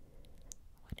gorgeous.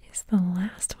 What is the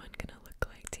last one gonna look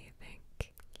like, do you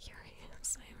think?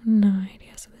 Curious. I have no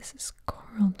idea. So this is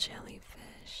Coral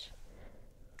Jellyfish.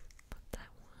 Put that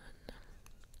one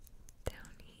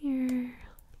down here.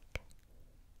 Okay.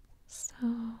 So,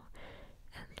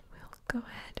 and we'll go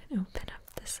ahead and open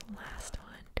up this last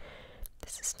one.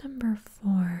 This is number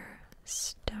 4,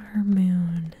 Star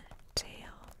Moon Tail.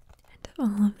 And of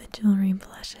all of the jewelry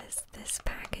blushes, this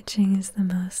packaging is the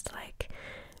most like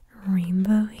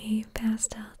rainbowy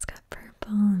pastel. It's got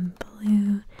purple and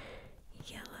blue,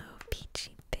 yellow,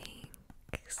 peachy pink,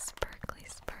 sparkly,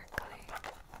 sparkly.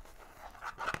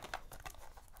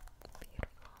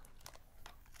 Beautiful.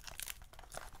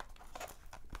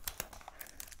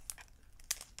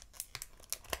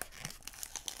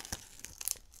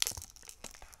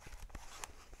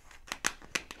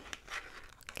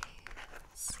 Okay,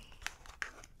 let's see.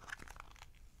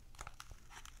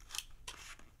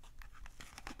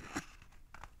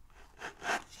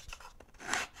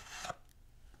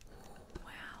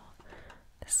 Wow,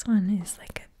 this one is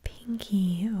like a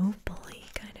pinky opaly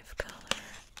kind of color.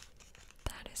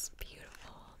 That is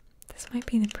beautiful. This might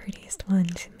be the prettiest one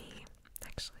to me.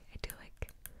 Actually, I do like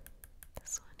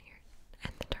this one here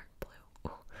and the dark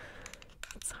blue. Ooh,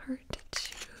 it's hard to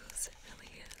choose. It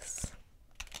really is.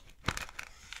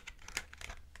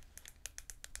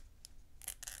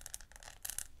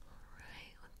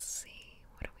 Alright, let's see.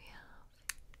 What do we have?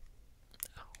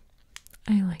 Oh,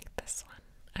 I like this one.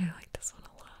 I like this one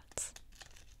a lot.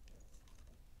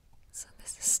 So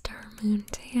this is Star Moon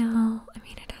Tail. I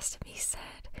mean, it has to be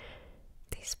said,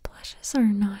 these blushes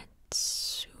are not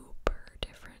super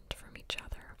different from each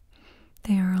other.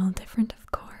 They are all different,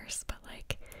 of course, but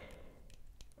like,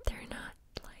 they're not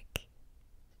like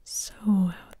so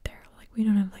out there. Like, we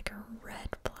don't have like a red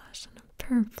blush and a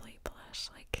purpley blush.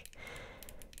 Like,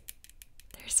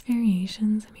 there's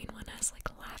variations. I mean, one has like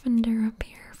lavender up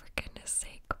here, for goodness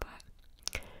sake,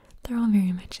 but they're all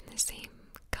very much in the same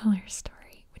color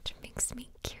story, which makes me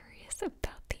curious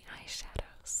about the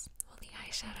eyeshadows. Will the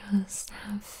eyeshadows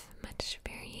have much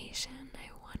variation, I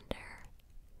wonder?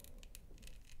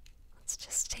 Let's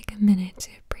just take a minute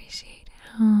to appreciate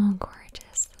how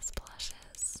gorgeous this blush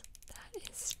is.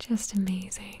 That is just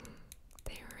amazing.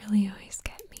 They really always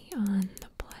get me on the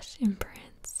blush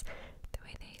imprints, the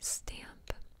way they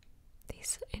stamp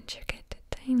these intricate,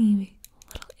 tiny,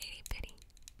 little itty-bitty,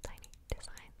 tiny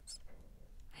designs.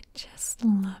 I just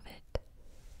love it.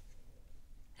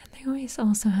 And they always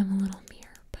also have a little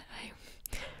mirror, but I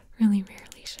really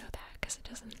rarely show that because it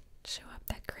doesn't show up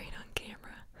that great on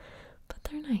camera. But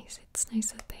they're nice. It's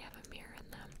nice that they have a mirror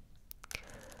in them.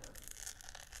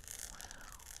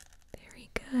 Wow. Very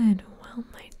good. Well,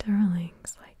 my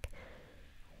darlings, like,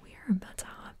 we are about to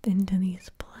hop into these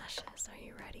blushes. Are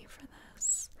you ready for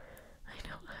this? I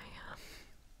know I am.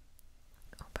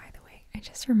 Oh, by the way, I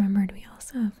just remembered we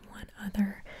also have one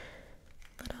other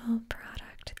little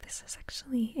product. This is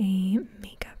actually a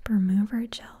makeup remover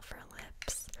gel for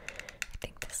lips. I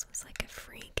think this was like a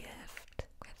free gift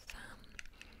with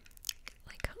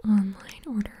like online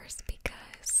orders,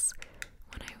 because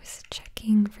when I was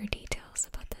checking for details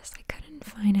about this, I couldn't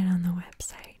find it on the website.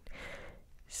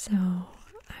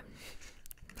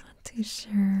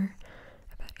 exactly sure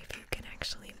about if you can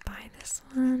actually buy this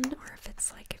one or if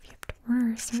it's like if you have to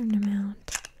order a certain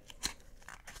amount.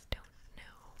 I don't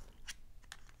know.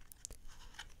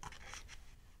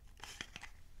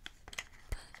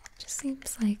 But it just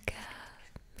seems like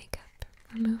a makeup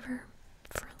remover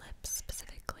for lips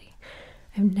specifically.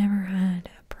 I've never had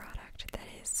a product that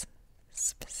is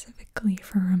specifically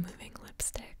for removing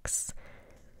lipsticks.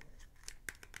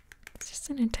 It's just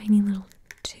in a tiny little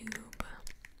tube.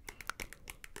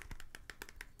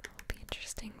 That'll be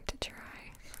interesting to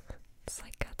try. It's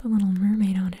like got the Little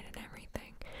Mermaid on it and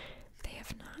everything. They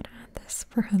have not had this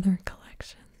for other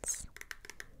collections.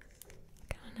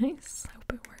 Kinda nice.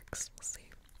 Hope it works. We'll see.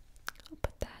 I'll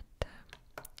put that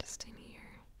just in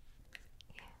here.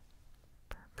 Yeah.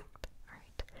 Perfect.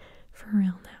 Alright. For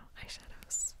real now,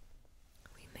 eyeshadows.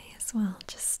 We may as well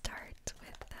just start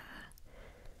with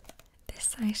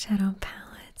this eyeshadow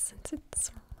palette since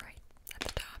it's right at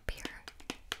the top here.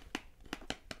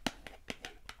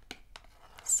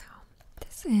 So,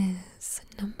 this is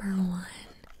number 1,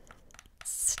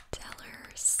 Stellar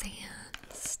Sand.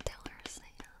 Stellar Sand.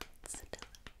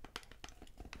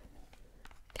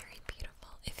 Very beautiful.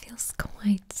 It feels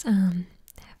quite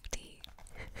hefty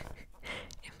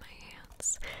in my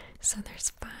hands. So there's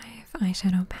 5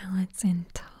 eyeshadow palettes in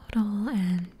total,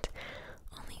 and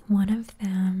only one of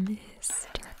them is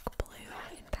dark blue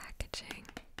in packaging.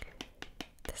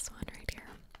 This one right here.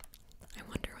 I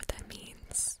wonder what that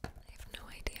means. I have no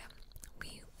idea.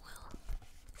 We will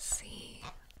see.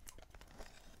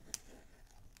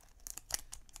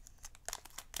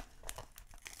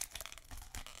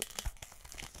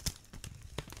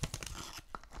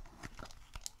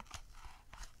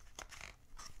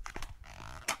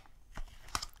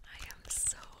 I am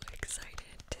so excited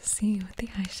to see what the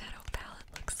eyeshadow palette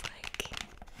looks like.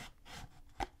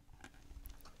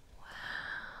 Wow.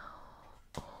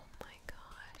 Oh my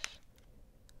gosh.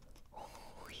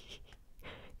 Oh,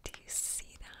 do you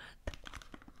see that?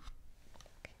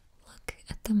 Okay. Look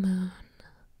at the moon.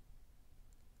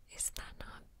 Is that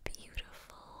not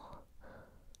beautiful?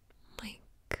 My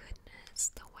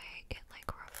goodness, the way it like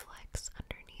reflects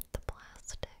underneath the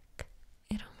plastic.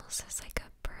 It almost has like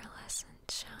a pearlescent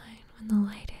shine when the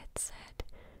light hits it.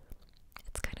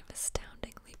 It's kind of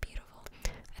astoundingly beautiful.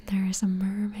 And there is a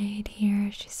mermaid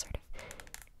here. She's sort of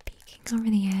peeking over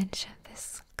the edge of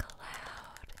this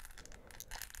cloud,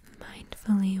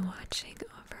 mindfully watching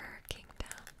over her kingdom.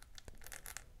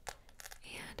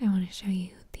 And I want to show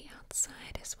you the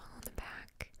outside as well on the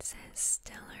back. It says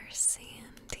Stellar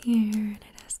Sand here, and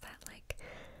it has that like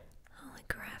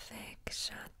holographic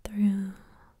shot through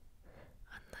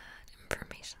on the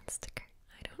information sticker.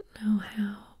 I don't know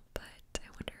how, but I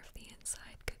wonder if the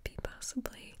inside could be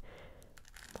possibly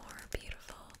more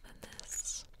beautiful than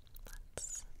this.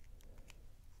 Let's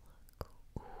look.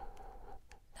 Ooh,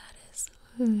 that is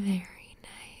very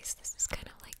nice. This is kind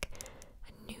of like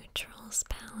a neutrals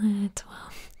palette.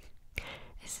 Well,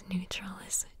 as neutral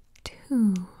as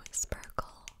 2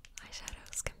 sparkle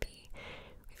eyeshadows can be.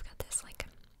 We've got this like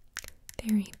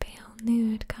very pale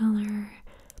nude color,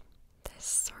 this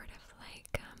sort of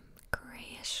like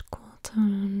grayish cool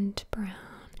toned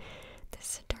brown,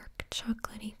 this dark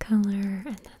chocolatey color,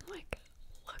 and then like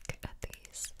look at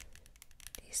these.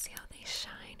 Do you see how they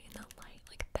shine in the light?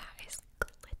 Like that is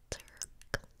glitter.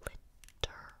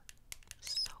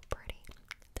 So pretty.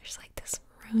 There's like this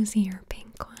rosy or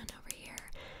pink one over here.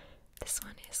 This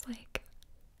one is like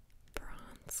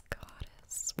bronze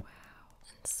goddess. Wow.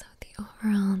 And so the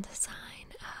overall design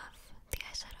of the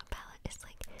eyeshadow palette is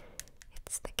like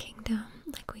it's the kingdom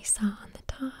like we saw on the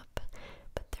top,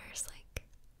 but there's like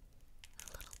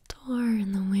a little door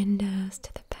in the windows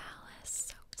to the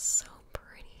palace. So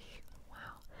pretty.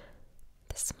 Wow.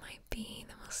 This might be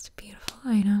the most beautiful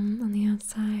item on the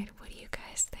outside. What do you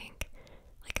guys think?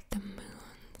 Like the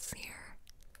moons here.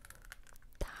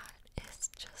 That is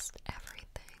just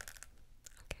everything.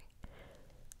 Okay.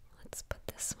 Let's put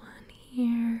this one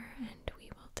here, and we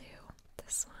will do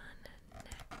this one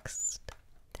next.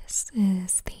 This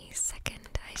is the second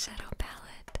eyeshadow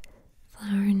palette,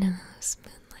 Flower Nose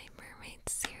Moonlight Mermaid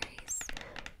series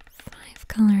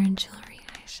 5-color jewelry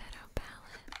eyeshadow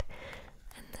palette,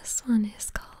 and this one is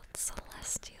called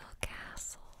Celestial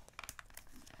Castle.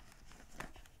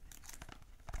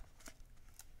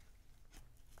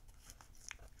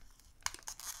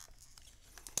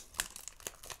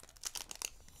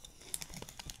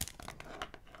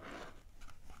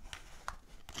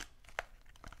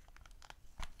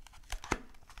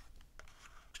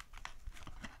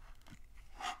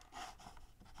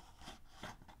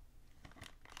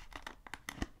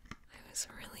 I was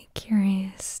really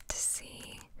curious to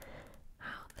see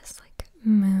how this like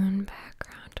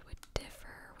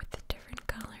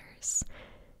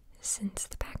since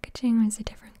the packaging was a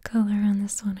different color on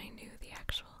this one, I knew the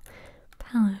actual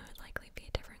palette would likely be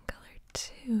a different color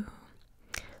too.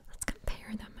 Let's compare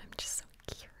them. I'm just so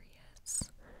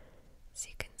curious. So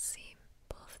you can see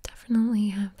both definitely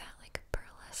have that like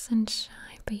pearlescent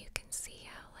shine, but you can see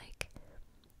how like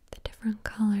the different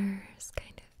colors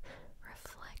kind of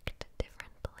reflect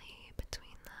differently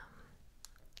between them.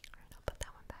 Alright, I'll put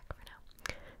that one back for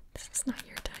now. This is not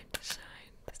your time to shine.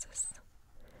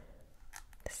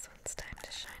 This one's time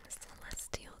to shine. A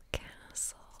celestial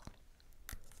castle.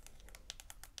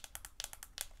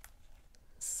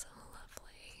 So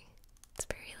lovely. It's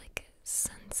very like a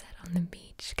sunset on the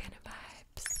beach kind of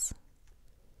vibes.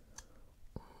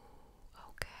 Ooh,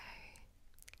 okay.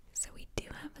 So we do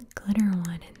have a glitter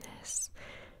one in this.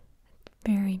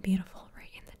 Very beautiful right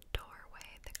in the doorway,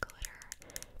 the glitter.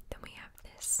 Then we have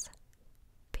this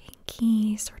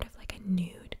pinky, sort of like a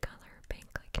nude color pink,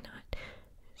 like not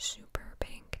super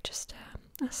pink, just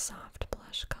a soft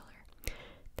blush color.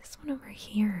 This one over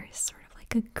here is sort of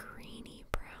like a greeny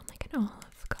brown, like an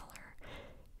olive color.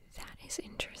 That is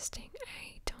interesting.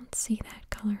 I don't see that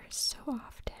color so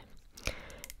often.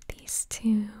 These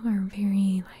two are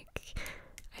very like,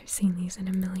 I've seen these in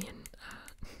a million,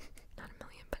 not a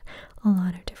million, but a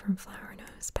lot of different flower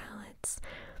nose palettes.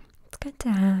 It's good to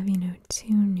have, you know,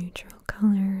 two neutral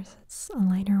colors. It's a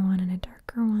lighter one and a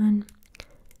darker one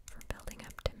for building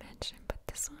up dimension, but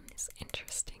this one is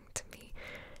interesting to me.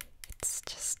 It's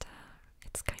just,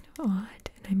 it's kind of odd,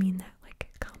 and I mean that like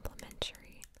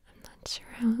complimentary. I'm not sure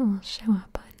how it will show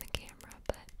up on the camera,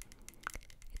 but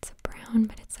it's a brown,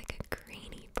 but it's like a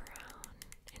greeny brown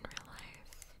in real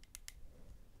life.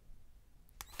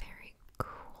 Very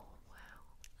cool. Wow,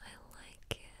 I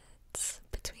like it.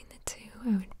 Between the two,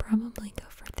 I would probably go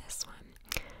for this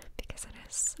one because it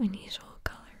has unusual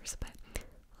colors, but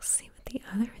we'll see what the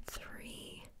other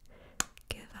three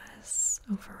give us.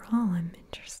 Overall, I'm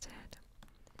interested.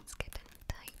 It's getting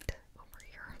tight over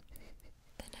here.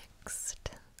 The next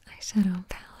eyeshadow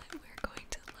palette we're going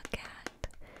to look at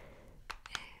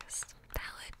is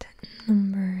palette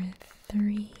number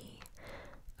 3,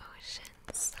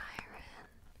 Ocean Siren.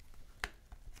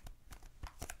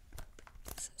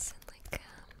 This is in like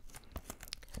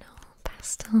an all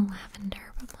pastel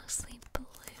lavender, but mostly blue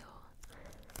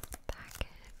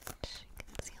package. You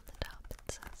can see on the top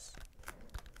it says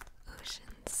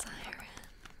Ocean Siren.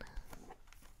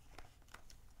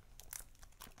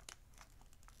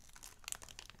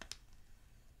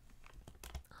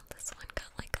 Oh, this one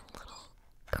got like a little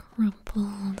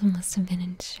crumpled. It must have been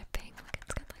in shipping. Look,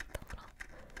 it's got like the little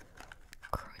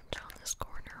crunch on this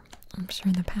corner. I'm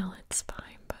sure the palette's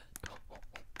fine, but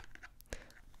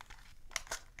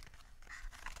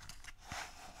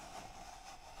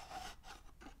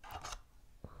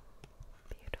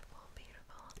beautiful,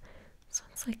 beautiful. This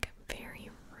one's like very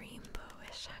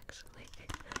rainbowish, actually.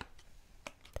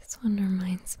 This one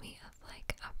reminds me of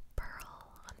like a pearl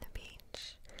on the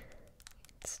beach.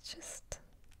 It's just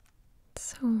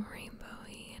so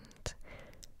rainbowy and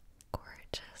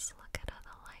gorgeous. Look at how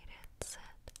the light hits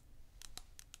it.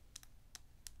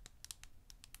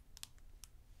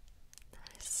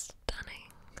 That is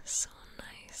stunning. So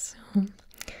nice.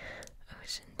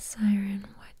 Ocean Siren,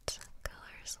 what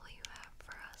colors will you have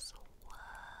for us?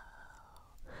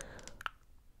 Whoa.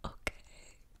 Okay.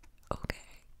 Okay.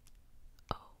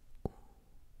 Oh. Ooh.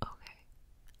 Okay.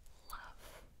 Love.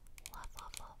 Love,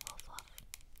 love, love, love, love.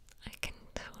 I can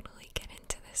totally get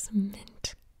into this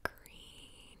mint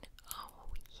green. Oh,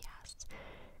 yes.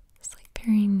 It's like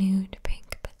very nude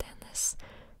pink, but then this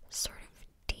sort of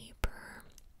deeper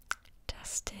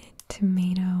dusted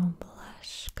tomato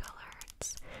blush color.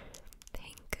 It's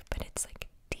pink, but it's like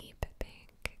deep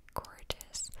pink.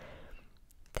 Gorgeous.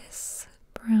 This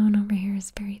brown over here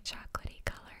is very chocolatey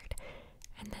colored.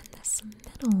 And then this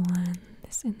middle one,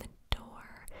 this in the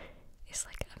door, is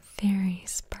like a very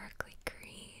sparkly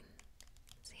green.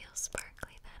 See how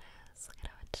sparkly that is? Look at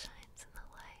how it shines in the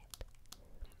light.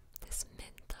 This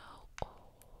mint though,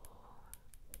 oh,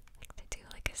 like to do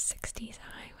like a 60s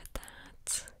eye with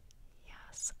that.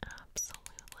 Yes,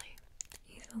 absolutely.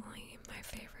 Easily my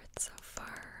favorite so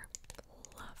far.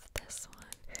 Love this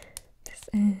one. This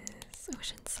is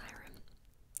Ocean Siren.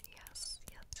 Yes,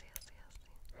 yes, yes,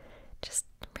 yes. Just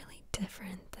really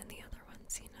different than the other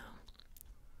ones, you know.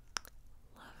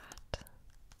 Love it.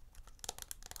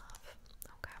 Love.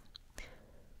 Okay.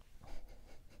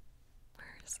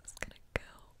 Where is this gonna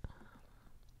go?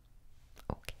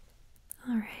 Okay.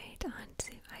 Alright, on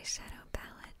to eyeshadow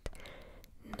palette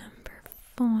number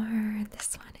 4.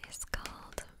 This one is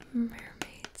called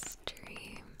Mermaid's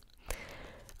Dream.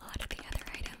 A lot of the other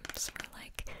items were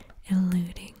like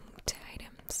alluding to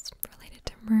items for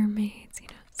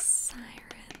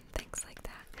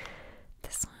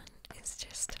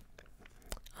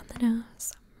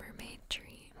shadows, mermaid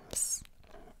dreams.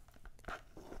 How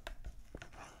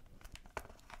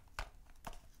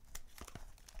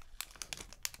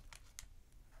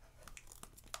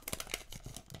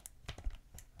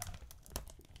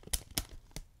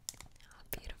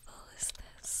beautiful is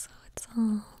this? So it's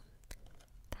all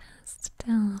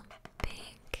pastel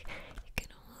pink. You can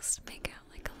almost make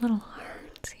out like a little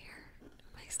heart here. Am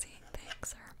I seeing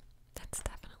things? Or that's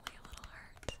definitely a little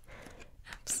heart.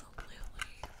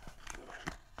 Absolutely.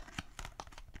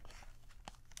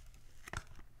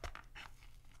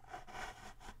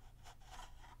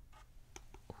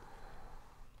 Ooh,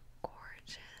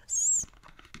 gorgeous.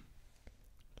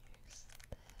 Here's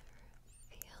the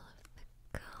feel of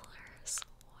the colors.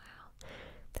 Wow.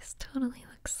 This totally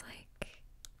looks like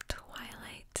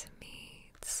Twilight to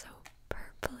me. It's so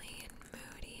purpley and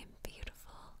moody and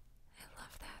beautiful. I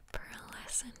love that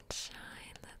pearlescent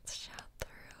shine that's shot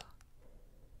through.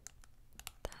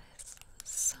 That is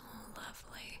so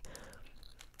lovely.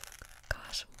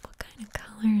 Gosh, what kind of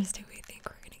colors do we think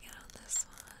we're gonna get on this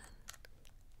one?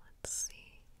 Let's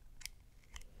see.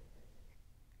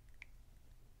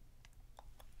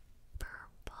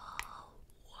 Purple.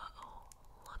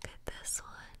 Whoa, look at this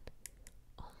one.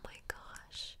 Oh my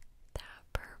gosh. That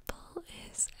purple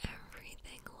is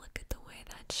everything. Look at the way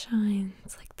that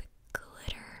shines. Like the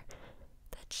glitter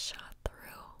that shot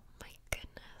through. My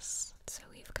goodness. So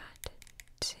we've got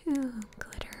two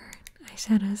glitter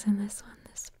eyeshadows in this one.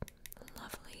 This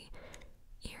lovely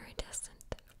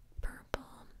iridescent purple.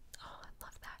 Oh, I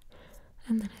love that.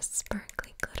 And then a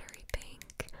sparkly glittery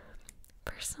pink.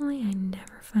 Personally, I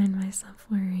never find myself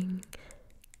wearing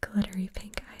glittery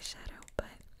pink eyeshadow, but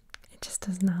it just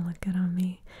does not look good on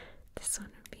me. This one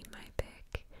would be my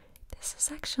pick. This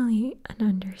is actually an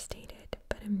understated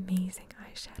but amazing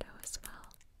eyeshadow as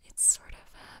well. It's sort of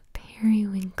a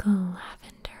periwinkle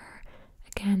lavender.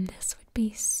 Again, this would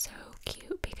be so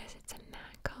cute because it's a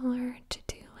matte color to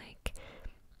do like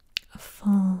a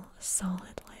full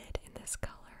solid lid in this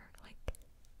color. Like,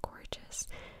 gorgeous.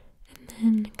 And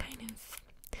then kind of,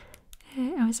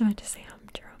 I was about to say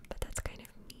humdrum, but that's kind of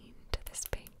mean to this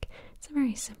pink. It's a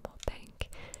very simple pink.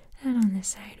 And on this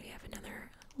side we have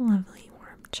another lovely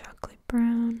warm chocolate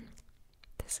brown.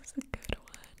 This is a good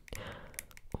one.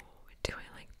 Oh, do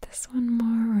I like this one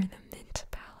more or the mint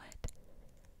palette?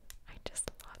 I just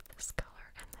love this color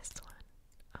and this one.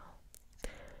 Oh,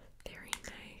 very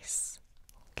nice.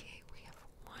 Okay, we have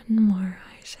one more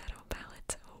eyeshadow palette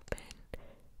to open,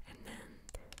 and then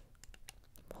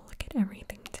we'll look at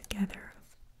everything together,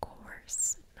 of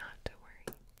course, not to worry.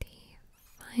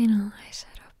 The final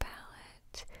eyeshadow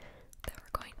palette that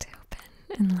we're going to open,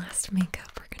 and last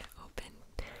makeup we're going to open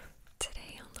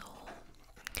today on the whole,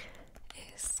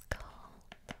 is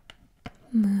called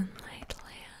Moonlight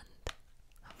Land.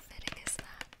 How fitting is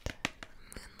that?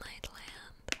 Moonlight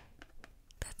Land.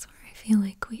 That's where I feel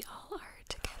like we all are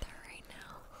together right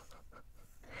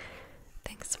now.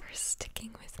 Thanks for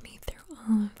sticking with me through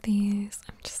all of these.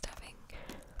 I'm just having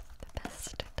the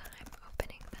best time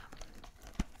opening them.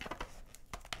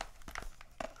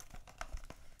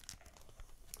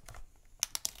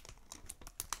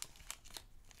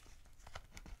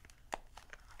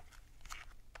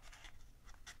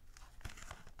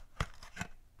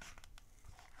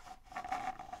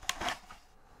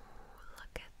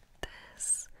 Look at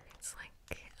this. It's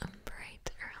like a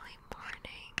bright early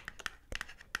morning.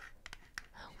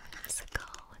 How whimsical.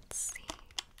 Let's see.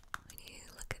 When you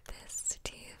look at this,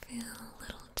 do you feel a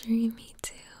little dreamy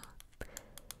too?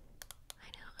 I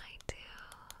know I do.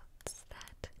 It's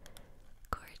that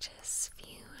gorgeous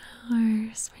few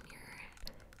hours when you're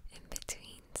in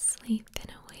between sleep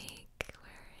and awake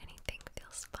where anything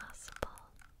feels possible.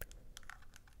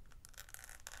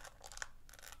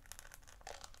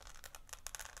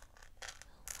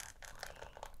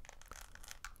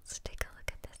 Let's take a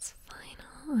look at this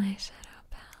final eyeshadow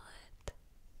palette.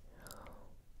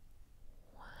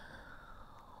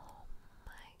 Wow,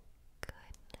 my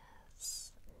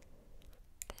goodness.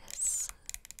 This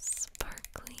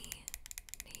sparkly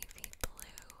navy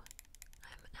blue.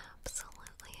 I'm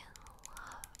absolutely in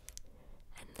love.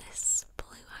 And this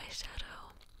blue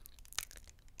eyeshadow,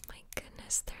 my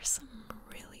goodness, there's some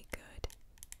really good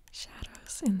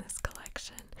shadows in this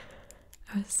collection.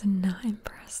 I was not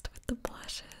impressed with the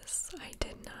blushes. I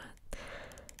did not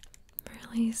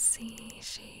really see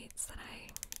shades that I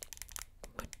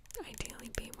would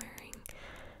ideally be wearing,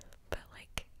 but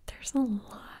like there's a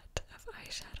lot of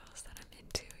eyeshadows that I'm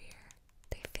into here.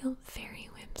 They feel very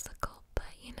whimsical, but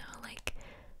you know, like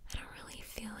I don't really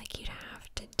feel like you'd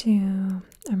have to do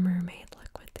a mermaid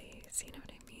look with these, you know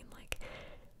what I mean? Like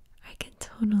I can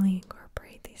totally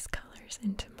incorporate these colors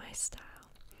into my my style.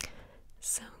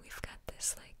 So we've got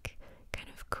this like kind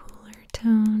of cooler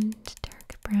toned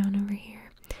dark brown over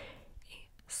here, a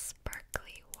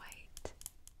sparkly white.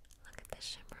 Look at the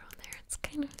shimmer on there. It's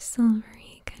kind of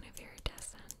silvery, kind of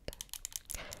iridescent.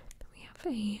 Then we have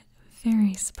a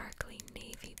very sparkly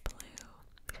navy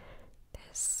blue.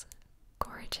 This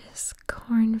gorgeous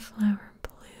cornflower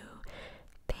blue,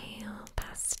 pale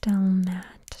pastel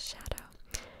matte shadow.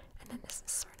 And then this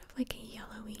is sort of like a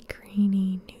yellowy,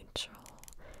 greeny, neutral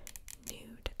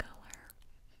nude color.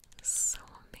 So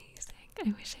amazing.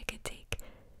 I wish I could take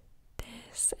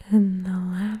this and the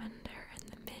lavender and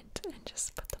the mint and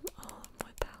just put them all in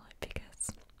one palette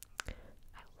because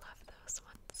I love those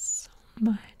ones so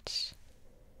much.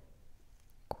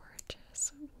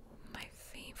 Gorgeous. My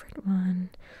favorite one.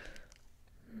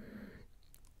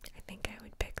 I think I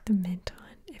would pick the mint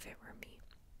one if it were me.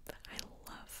 But I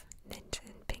love mint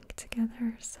and pink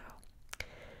together, so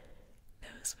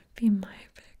those would be my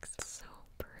picks. So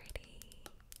pretty.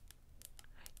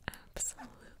 I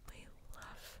absolutely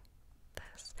love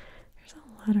this. There's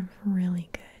a lot of really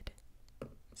good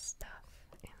stuff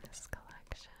in this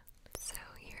collection. So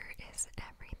here is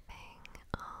everything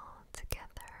all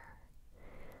together.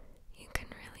 You can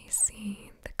really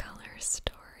see the color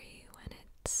story when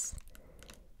it's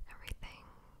everything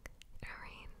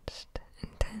arranged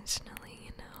intentionally,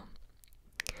 you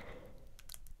know.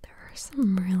 There are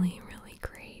some really, really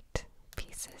great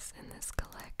pieces in this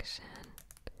collection.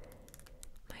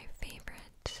 My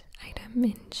favorite item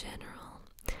in general,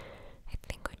 I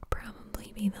think, would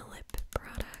probably be the lip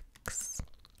products.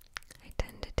 I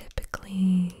tend to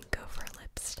typically go for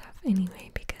lip stuff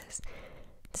anyway because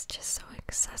it's just so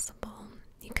accessible.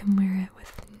 You can wear it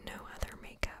with no other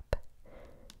makeup.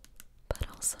 But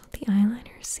also the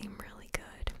eyeliners seem really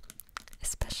good,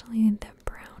 especially the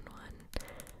brown one.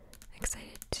 I'm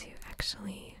excited to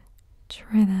actually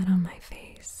try that on my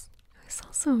face. It was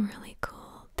also really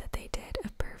cool that they did a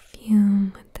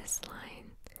perfume with this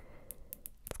line.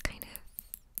 It's kind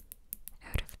of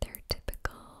out of their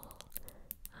typical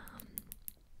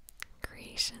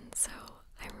creation, so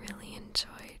I really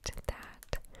enjoyed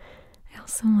that. I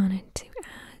also wanted to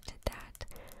add that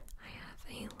I have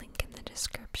a link in the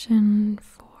description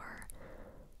for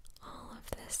all of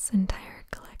this entire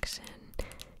collection.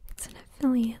 It's an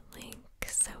affiliate link,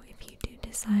 so if you do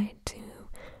decide to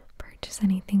purchase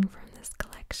anything from this